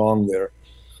going wrong there.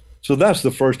 So that's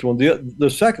the first one. The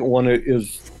second one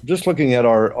is just looking at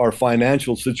our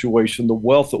financial situation, the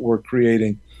wealth that we're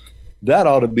creating. That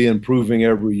ought to be improving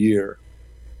every year,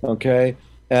 okay?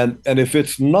 And if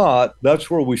it's not,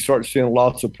 that's where we start seeing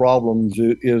lots of problems,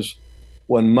 is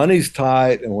when money's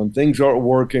tight and when things aren't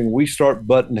working, we start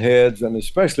butting heads, and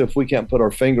especially if we can't put our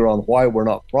finger on why we're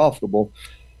not profitable,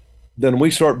 then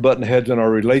we start butting heads and our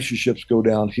relationships go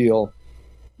downhill.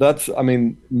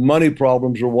 Money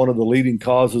problems are one of the leading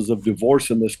causes of divorce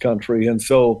in this country. And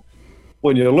so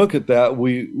when you look at that,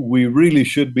 we really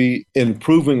should be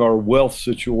improving our wealth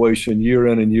situation year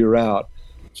in and year out.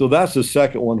 So that's the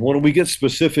second one. When we get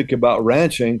specific about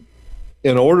ranching,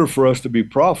 in order for us to be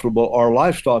profitable, our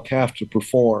livestock have to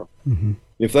perform. Mm-hmm.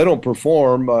 If they don't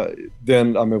perform,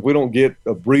 then if we don't get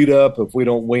a breed up, if we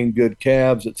don't wean good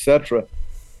calves, etc.,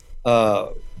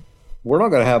 we're not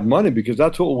going to have money, because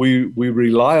that's what we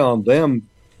rely on them.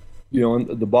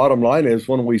 And the bottom line is,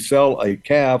 when we sell a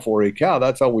calf or a cow,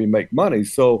 that's how we make money.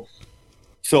 So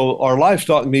our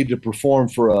livestock need to perform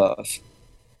for us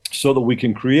so that we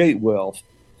can create wealth.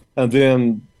 And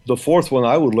then the fourth one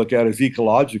I would look at is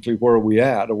ecologically, where are we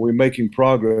at? Are we making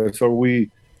progress? Are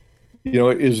we,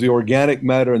 is the organic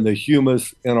matter and the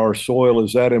humus in our soil,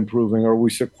 is that improving? Are we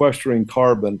sequestering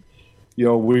carbon?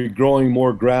 Are we growing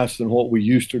more grass than what we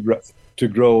used to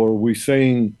grow? Are we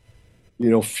seeing,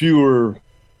 fewer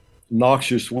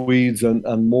noxious weeds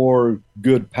and more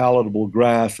good palatable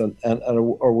grass? And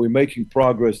are we making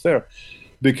progress there?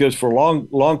 Because for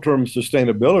long-term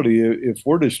sustainability, if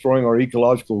we're destroying our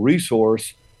ecological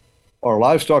resource, our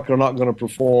livestock are not going to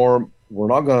perform. We're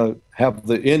not going to have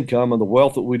the income and the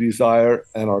wealth that we desire,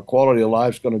 and our quality of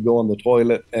life is going to go in the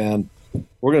toilet, and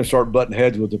we're going to start butting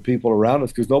heads with the people around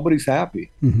us because nobody's happy.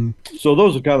 Mm-hmm. So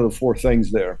those are kind of the 4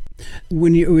 things there.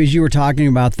 As you were talking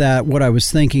about that, what I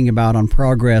was thinking about on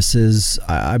progress is,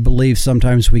 I believe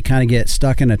sometimes we kind of get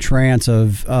stuck in a trance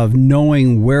of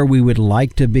knowing where we would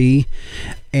like to be.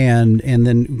 And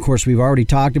then, of course, we've already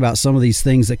talked about some of these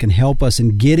things that can help us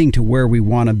in getting to where we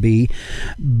want to be.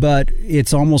 But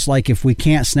it's almost like if we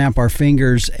can't snap our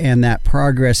fingers and that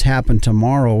progress happen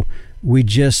tomorrow, we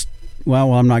just,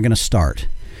 I'm not going to start.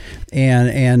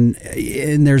 And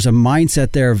there's a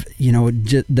mindset there of,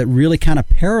 that really kind of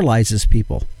paralyzes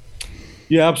people.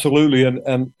 Yeah, absolutely.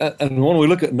 And when we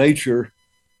look at nature,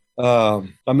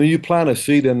 you plant a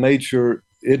seed in nature,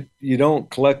 you don't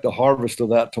collect the harvest of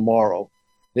that tomorrow.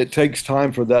 It takes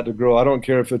time for that to grow. I don't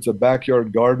care if it's a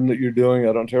backyard garden that you're doing.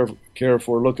 I don't care if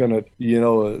we're looking at,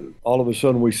 all of a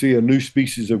sudden we see a new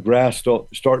species of grass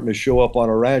starting to show up on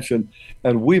a ranch,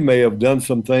 and we may have done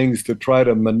some things to try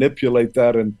to manipulate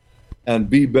that and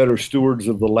be better stewards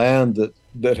of the land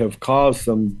that have caused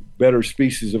some better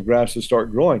species of grass to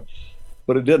start growing.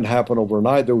 But it didn't happen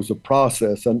overnight. There was a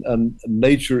process, and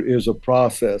nature is a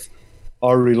process.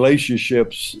 Our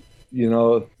relationships,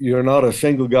 you're not a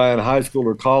single guy in high school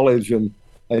or college and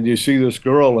you see this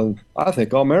girl and I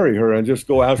think I'll marry her and just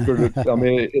go ask her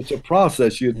to, it's a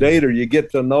process. You date her, you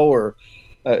get to know her,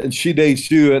 and she dates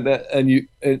you, and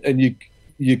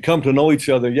you come to know each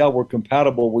other. Yeah, we're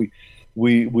compatible.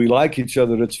 We like each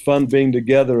other. It's fun being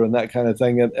together and that kind of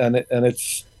thing. And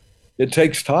it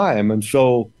takes time. And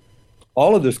so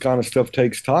all of this kind of stuff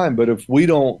takes time, but if we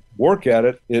don't work at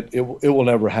it, it will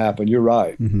never happen. You're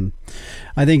right. Mm-hmm.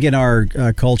 I think in our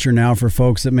culture now, for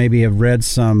folks that maybe have read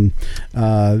some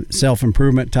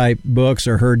self-improvement type books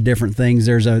or heard different things,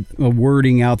 there's a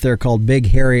wording out there called big,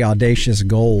 hairy, audacious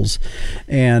goals.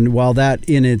 And while that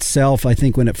in itself, I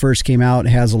think when it first came out,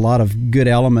 has a lot of good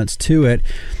elements to it,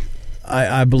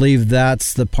 I believe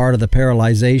that's the part of the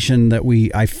paralyzation that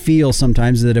I feel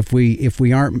sometimes, that if we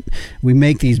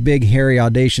make these big, hairy,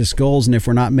 audacious goals, and if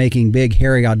we're not making big,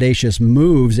 hairy, audacious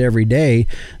moves every day,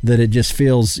 that it just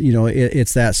feels,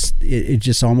 it's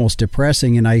just almost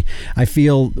depressing. And I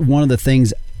feel one of the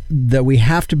things that we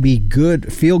have to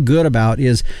feel good about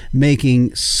is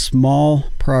making small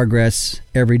progress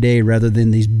every day rather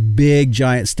than these big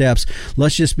giant steps.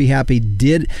 Let's just be happy.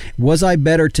 Was I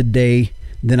better today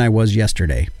than I was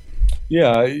yesterday?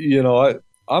 Yeah,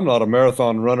 I'm not a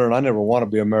marathon runner, and I never want to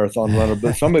be a marathon runner,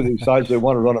 but somebody decides they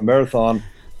want to run a marathon.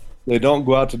 They don't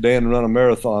go out today and run a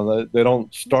marathon. They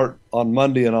don't start on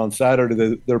Monday, and on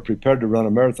Saturday they're prepared to run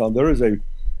a marathon. There is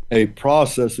a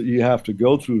process that you have to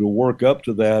go through to work up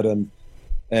to that. And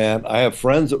I have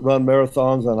friends that run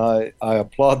marathons, and I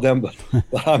applaud them, but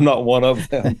I'm not one of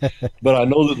them. But I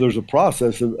know that there's a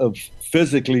process of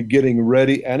physically getting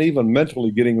ready and even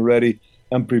mentally getting ready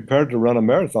and prepared to run a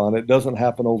marathon. It doesn't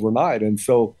happen overnight. And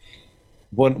so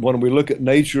when we look at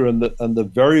nature and the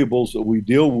variables that we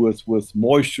deal with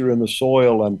moisture in the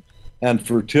soil and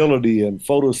fertility and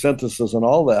photosynthesis and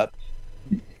all that,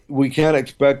 we can't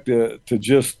expect to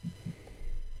just,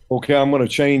 okay, I'm going to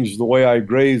change the way I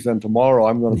graze, and tomorrow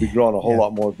I'm going to be growing a whole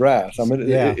lot more grass. I mean,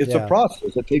 it's a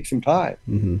process. It takes some time.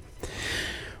 Mm-hmm.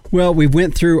 Well, we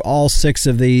went through all 6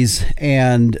 of these,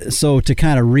 and so to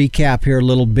kind of recap here a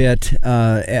little bit,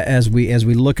 as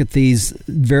we look at these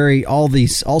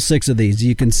all 6 of these,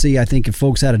 you can see, I think if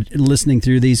folks listening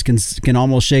through these can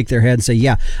almost shake their head and say,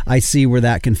 yeah, I see where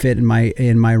that can fit in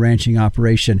my ranching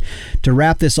operation. To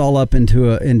wrap this all up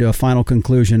into a final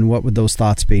conclusion, what would those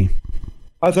thoughts be?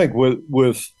 I think with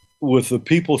the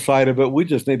people side of it, we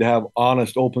just need to have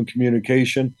honest, open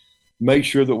communication. Make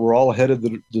sure that we're all headed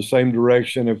the same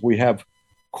direction. If we have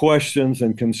questions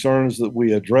and concerns, that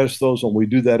we address those, and we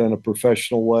do that in a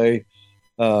professional way,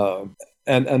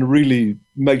 and really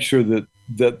make sure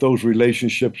that those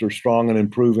relationships are strong and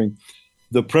improving.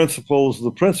 The principles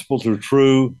are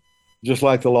true, just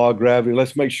like the law of gravity.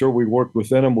 Let's make sure we work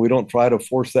within them. We don't try to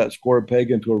force that square peg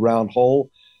into a round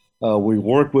hole. We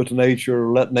work with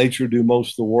nature, let nature do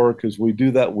most of the work. As we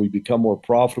do that, we become more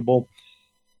profitable.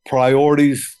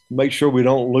 Priorities, make sure we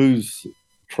don't lose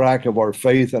track of our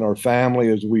faith and our family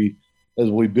as we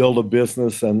build a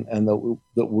business, and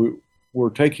that we're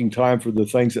taking time for the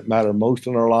things that matter most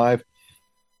in our life.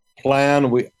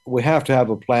 Plan, we have to have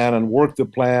a plan and work the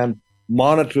plan,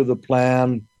 monitor the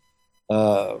plan,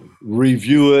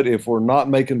 review it. If we're not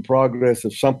making progress,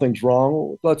 if something's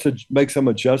wrong, let's make some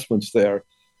adjustments there.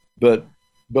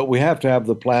 But we have to have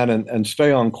the plan and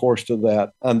stay on course to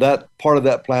that. And that part of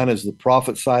that plan is the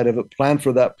profit side of it. Plan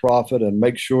for that profit and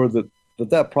make sure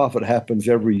that profit happens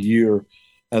every year.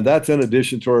 And that's in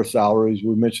addition to our salaries.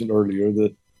 We mentioned earlier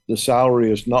the salary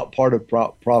is not part of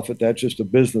profit. That's just a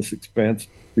business expense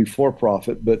before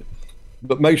profit. But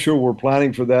make sure we're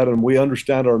planning for that, and we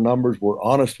understand our numbers. We're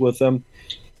honest with them.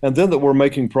 And then that we're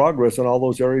making progress in all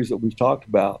those areas that we've talked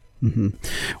about. Mm-hmm.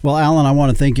 Well, Alan, I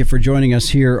want to thank you for joining us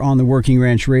here on the Working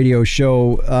Ranch Radio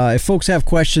Show. If folks have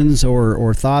questions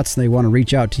or thoughts, they want to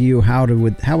reach out to you, how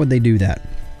would they do that?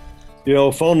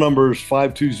 Phone number is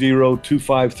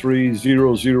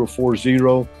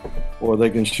 520-253-0040, or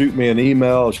they can shoot me an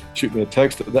email, shoot me a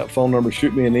text at that phone number,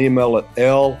 shoot me an email at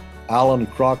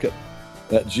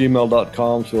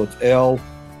lallancrockett@gmail.com. So it's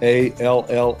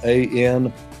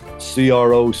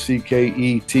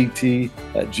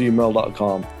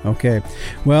LALLANCROCKETT@gmail.com. Okay.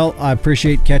 Well, I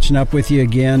appreciate catching up with you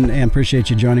again, and appreciate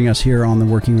you joining us here on the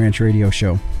Working Ranch Radio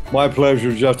Show. My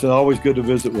pleasure, Justin. Always good to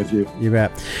visit with you. You bet.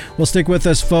 Well, stick with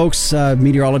us, folks.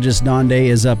 Meteorologist Don Day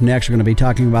is up next. We're going to be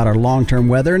talking about our long-term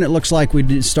weather, and it looks like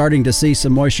we're starting to see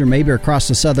some moisture maybe across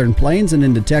the southern plains and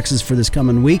into Texas for this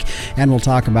coming week, and we'll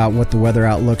talk about what the weather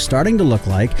outlook's starting to look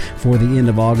like for the end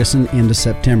of August and into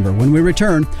September when we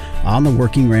return on the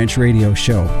Working Ranch Radio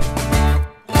Show.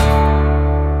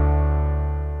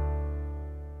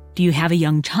 Do you have a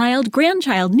young child,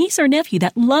 grandchild, niece, or nephew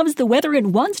that loves the weather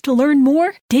and wants to learn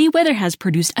more? Day Weather has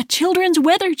produced a children's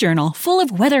weather journal full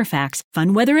of weather facts,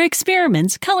 fun weather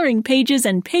experiments, coloring pages,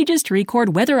 and pages to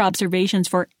record weather observations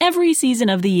for every season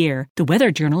of the year. The weather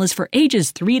journal is for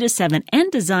ages 3 to 7 and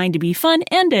designed to be fun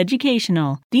and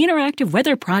educational. The interactive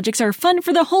weather projects are fun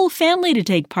for the whole family to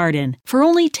take part in. For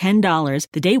only $10,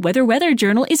 the Day Weather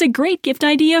Journal is a great gift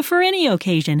idea for any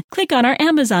occasion. Click on our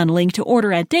Amazon link to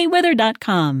order at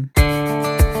dayweather.com.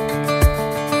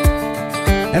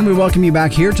 And we welcome you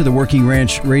back here to the Working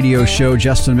Ranch Radio Show.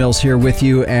 Justin Mills here with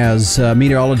you as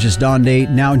meteorologist Don Day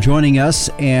now joining us.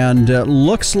 And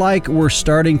looks like we're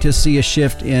starting to see a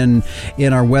shift in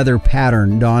our weather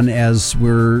pattern, Don, as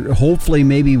we're hopefully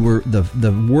maybe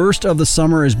the worst of the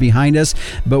summer is behind us.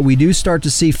 But we do start to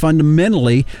see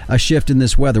fundamentally a shift in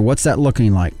this weather. What's that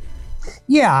looking like?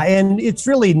 Yeah, and it's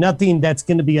really nothing that's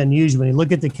going to be unusual. When you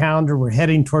look at the calendar, we're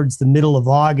heading towards the middle of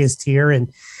August here,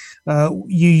 and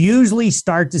you usually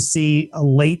start to see a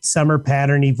late summer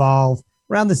pattern evolve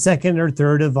around the second or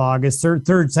third of August,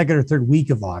 second or third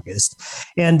week of August.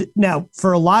 And now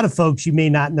for a lot of folks, you may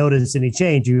not notice any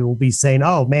change. You will be saying,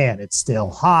 oh man, it's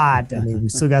still hot. I mean, we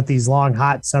still got these long,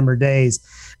 hot summer days.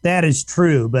 That is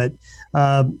true. But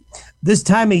this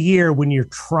time of year, when you're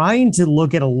trying to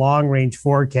look at a long range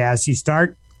forecast, you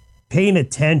start paying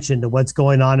attention to what's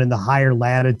going on in the higher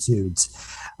latitudes.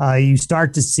 You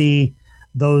start to see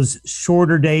those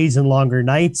shorter days and longer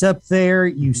nights up there.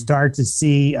 You start to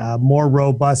see more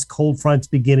robust cold fronts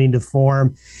beginning to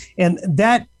form. And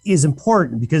that is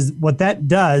important because what that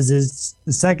does is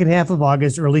the second half of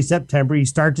August, early September, you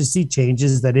start to see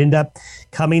changes that end up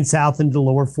coming south into the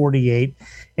lower 48.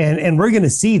 And we're going to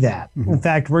see that. In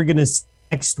fact, we're going to see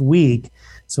next week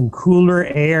some cooler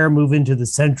air move into the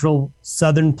central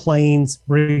southern plains,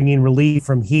 bringing relief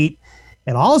from heat.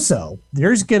 And also,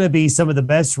 there's going to be some of the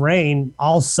best rain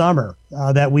all summer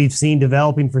that we've seen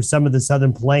developing for some of the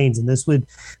southern plains. And this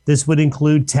would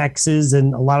include Texas,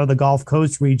 and a lot of the Gulf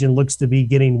Coast region looks to be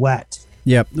getting wet.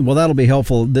 Yep. Well, that'll be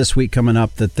helpful this week coming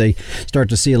up that they start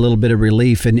to see a little bit of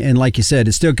relief. And like you said,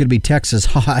 it still could be Texas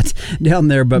hot down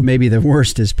there, but maybe the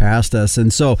worst is past us.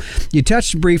 And so you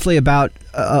touched briefly about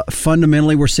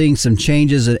fundamentally we're seeing some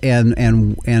changes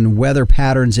and weather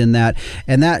patterns in that.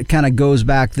 And that kind of goes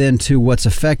back then to what's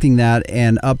affecting that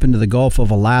and up into the Gulf of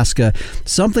Alaska.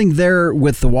 Something there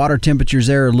with the water temperatures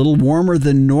there a little warmer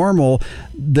than normal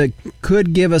that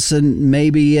could give us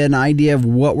maybe an idea of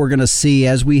what we're going to see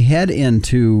as we head into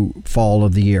fall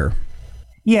of the year.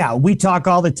 Yeah, we talk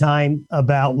all the time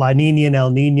about La Nina and El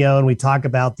Nino, and we talk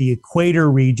about the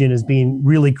equator region as being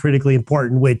really critically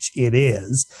important, which it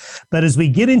is. But as we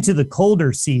get into the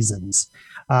colder seasons,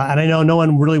 and I know no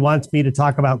one really wants me to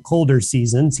talk about colder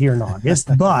seasons here in August,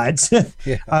 but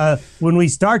when we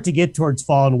start to get towards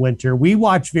fall and winter, we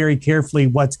watch very carefully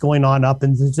what's going on up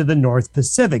into the North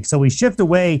Pacific. So we shift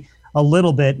away a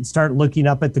little bit and start looking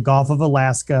up at the Gulf of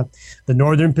Alaska, the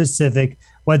Northern Pacific,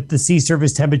 what the sea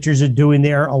surface temperatures are doing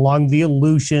there along the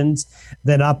Aleutians,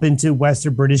 then up into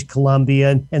western British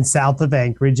Columbia and south of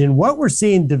Anchorage. And what we're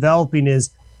seeing developing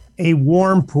is a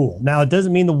warm pool. Now, it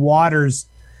doesn't mean the waters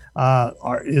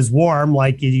is warm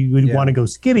like you would want to go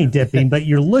skinny dipping, but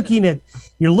you're looking at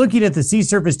the sea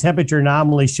surface temperature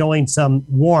anomaly showing some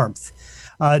warmth.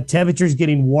 Temperatures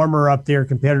getting warmer up there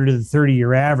compared to the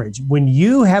 30-year average. When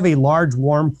you have a large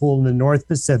warm pool in the North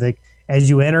Pacific as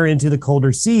you enter into the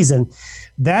colder season,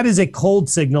 that is a cold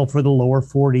signal for the lower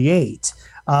 48.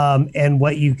 And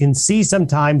what you can see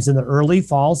sometimes in the early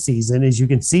fall season is you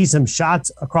can see some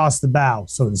shots across the bow,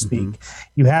 so to speak.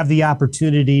 You have the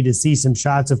opportunity to see some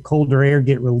shots of colder air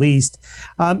get released.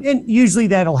 And usually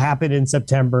that'll happen in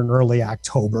September and early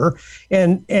October.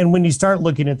 And when you start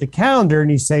looking at the calendar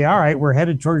and you say, all right, we're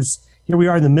headed towards, here we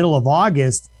are in the middle of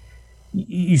August,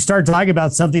 you start talking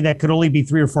about something that could only be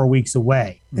 3 or 4 weeks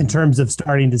away in terms of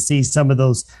starting to see some of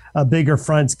those bigger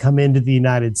fronts come into the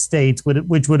United States,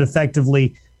 which would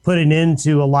effectively put an end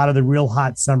to a lot of the real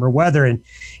hot summer weather. And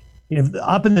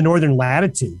up in the northern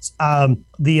latitudes,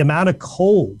 the amount of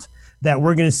cold that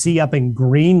we're going to see up in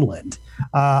Greenland,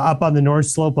 up on the north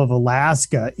slope of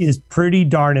Alaska, is pretty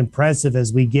darn impressive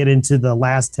as we get into the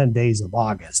last 10 days of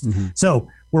August. So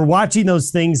we're watching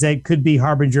those things that could be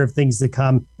harbinger of things to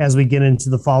come as we get into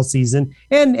the fall season.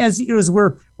 And as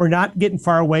we're not getting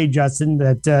far away, Justin,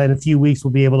 that in a few weeks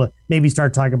we'll be able to maybe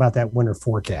start talking about that winter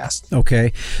forecast.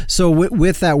 Okay. So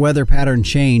with that weather pattern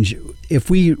change, if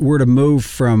we were to move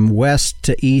from west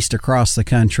to east across the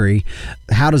country,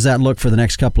 how does that look for the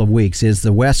next couple of weeks? Is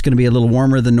the west going to be a little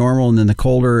warmer than normal and then the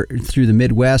colder through the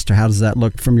Midwest, or how does that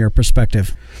look from your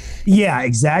perspective? Yeah,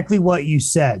 exactly what you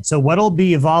said. So what'll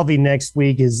be evolving next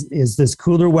week is this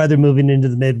cooler weather moving into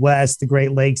the Midwest, the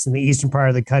Great Lakes, and the eastern part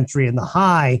of the country, and the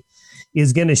high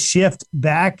is going to shift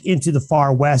back into the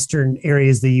far western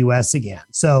areas of the U.S. again.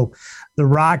 So the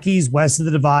Rockies west of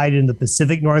the Divide and the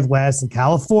Pacific Northwest and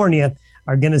California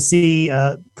are going to see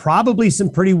probably some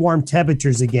pretty warm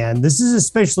temperatures again. This is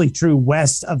especially true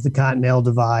west of the Continental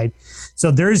Divide.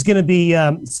 So there's going to be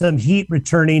some heat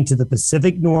returning to the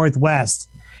Pacific Northwest.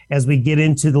 as we get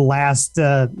into the last,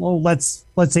 let's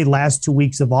say last 2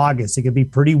 weeks of August. It could be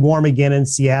pretty warm again in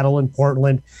Seattle and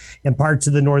Portland and parts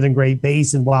of the northern Great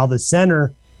Basin, while the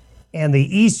center and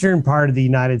the eastern part of the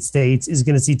United States is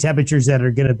going to see temperatures that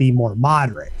are going to be more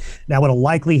moderate. Now, what will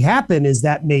likely happen is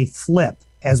that may flip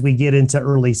as we get into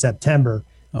early September,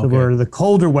 where the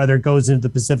colder weather goes into the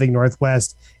Pacific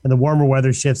Northwest and the warmer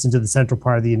weather shifts into the central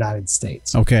part of the United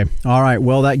States. Okay. All right.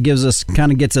 Well, that gets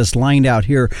us lined out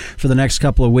here for the next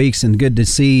couple of weeks, and good to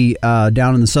see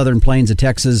down in the southern plains of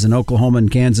Texas and Oklahoma and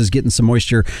Kansas getting some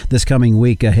moisture this coming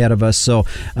week ahead of us. So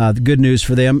good news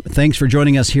for them. Thanks for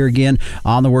joining us here again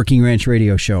on the Working Ranch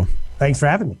Radio Show. Thanks for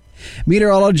having me.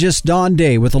 Meteorologist Don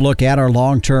Day with a look at our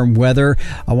long-term weather.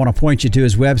 I want to point you to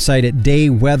his website at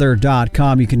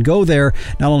dayweather.com. You can go there.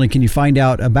 Not only can you find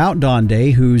out about Don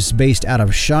Day, who's based out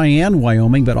of Cheyenne,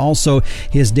 Wyoming, but also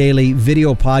his daily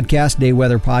video podcast, Day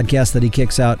Weather Podcast, that he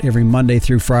kicks out every Monday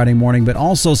through Friday morning. But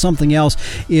also something else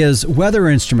is weather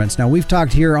instruments. Now, we've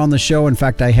talked here on the show. In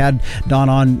fact, I had Don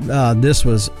on, this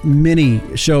was many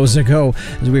shows ago,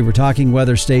 as we were talking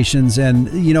weather stations. And,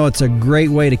 it's a great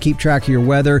way to keep track of your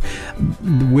weather,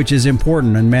 which is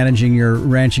important in managing your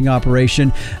ranching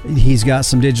operation. He's got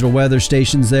some digital weather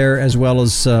stations there, as well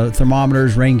as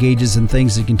thermometers, rain gauges, and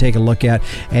things that you can take a look at.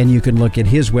 And you can look at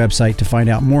his website to find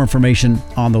out more information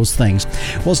on those things.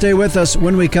 Well, stay with us.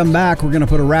 When we come back, we're going to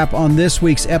put a wrap on this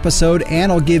week's episode,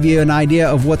 and I'll give you an idea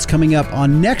of what's coming up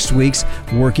on next week's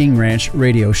Working Ranch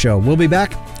Radio Show. We'll be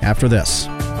back after this.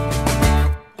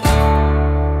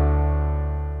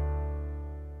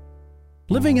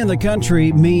 Living in the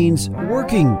country means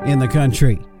working in the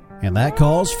country, and that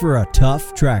calls for a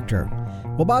tough tractor.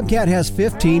 Well, Bobcat has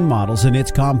 15 models in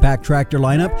its compact tractor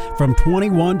lineup from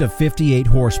 21 to 58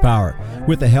 horsepower.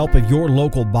 With the help of your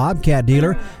local Bobcat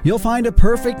dealer, you'll find a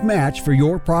perfect match for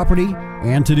your property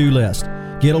and to-do list.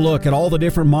 Get a look at all the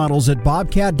different models at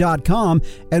Bobcat.com,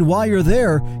 and while you're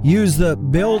there, use the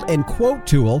Build and Quote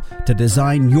tool to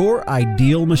design your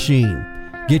ideal machine.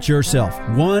 Get yourself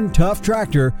one tough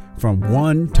tractor from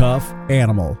one tough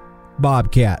animal.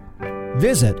 Bobcat.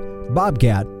 Visit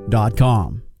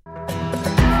Bobcat.com.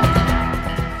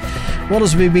 Well,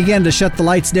 as we begin to shut the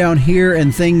lights down here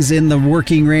and things in the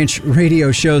Working Ranch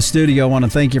Radio Show studio, I want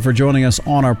to thank you for joining us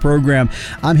on our program.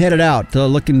 I'm headed out,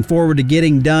 looking forward to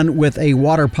getting done with a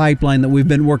water pipeline that we've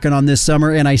been working on this summer,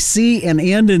 and I see an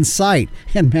end in sight.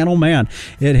 And man, oh man,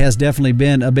 it has definitely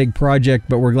been a big project,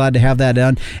 but we're glad to have that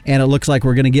done, and it looks like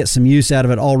we're going to get some use out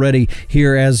of it already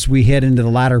here as we head into the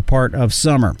latter part of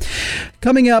summer.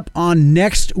 Coming up on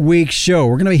next week's show,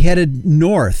 we're going to be headed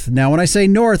north. Now, when I say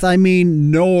north, I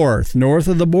mean north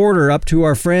of the border, up to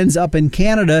our friends up in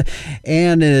Canada,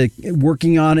 and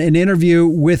working on an interview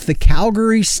with the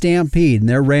Calgary Stampede and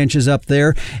their ranches up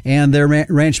there and their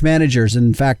ranch managers.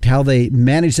 In fact, how they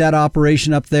manage that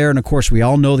operation up there. And of course, we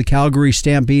all know the Calgary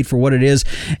Stampede for what it is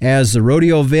as the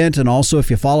rodeo event. And also,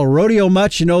 if you follow rodeo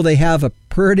much, you know they have a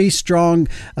pretty strong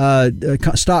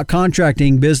stock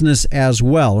contracting business as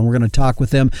well, and we're going to talk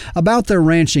with them about their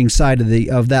ranching side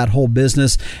of that whole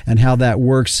business and how that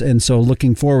works. And so,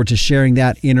 looking forward to sharing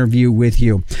that interview with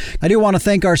you. I do want to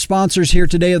thank our sponsors here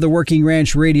today of the Working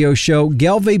Ranch Radio Show,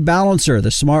 Gelbvieh Balancer, the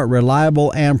smart,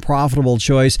 reliable, and profitable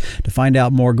choice. To find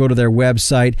out more, go to their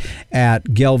website at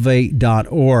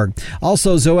gelbvieh.org.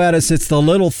 Also, Zoetis, it's the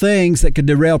little things that could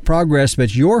derail progress,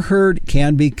 but your herd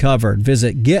can be covered.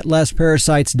 Visit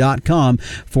GetLessParasites.com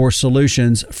for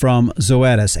solutions from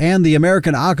Zoetis. And the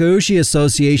American Akaushi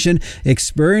Association,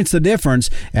 experience the difference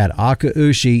at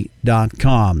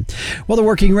akaushi.com. Well, the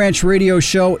Working Ranch Radio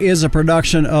Show is a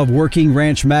production of Working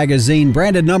Ranch Magazine,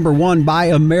 branded #1 by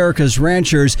America's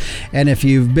Ranchers. And if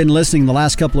you've been listening the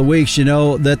last couple of weeks, you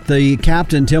know that the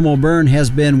captain, Tim O'Byrne, has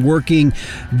been working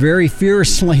very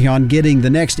fiercely on getting the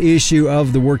next issue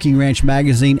of the Working Ranch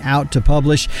Magazine out to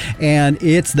publish. And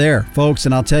it's there, folks.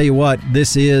 And I'll tell you what,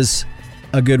 this is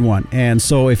a good one. And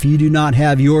so if you do not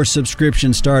have your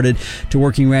subscription started to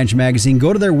Working Ranch Magazine,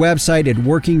 go to their website at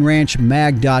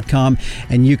workingranchmag.com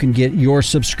and you can get your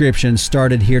subscription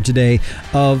started here today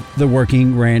of the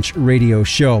Working Ranch Radio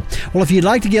Show. Well, if you'd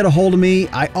like to get a hold of me,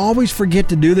 I always forget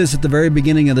to do this at the very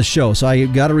beginning of the show, so I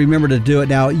got to remember to do it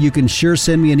now. You can sure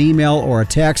send me an email or a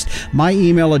text. My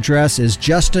email address is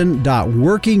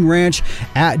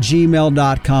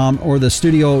justin.workingranch@gmail.com, or the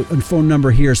studio phone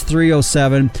number here is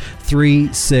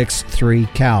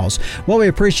 307-363-COWS. Well, we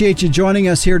appreciate you joining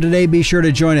us here today. Be sure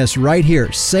to join us right here,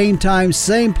 same time,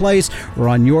 same place, or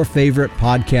on your favorite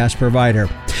podcast provider.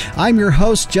 I'm your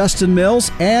host, Justin Mills,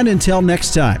 and until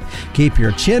next time, keep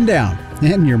your chin down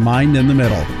and your mind in the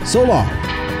middle. So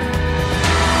long.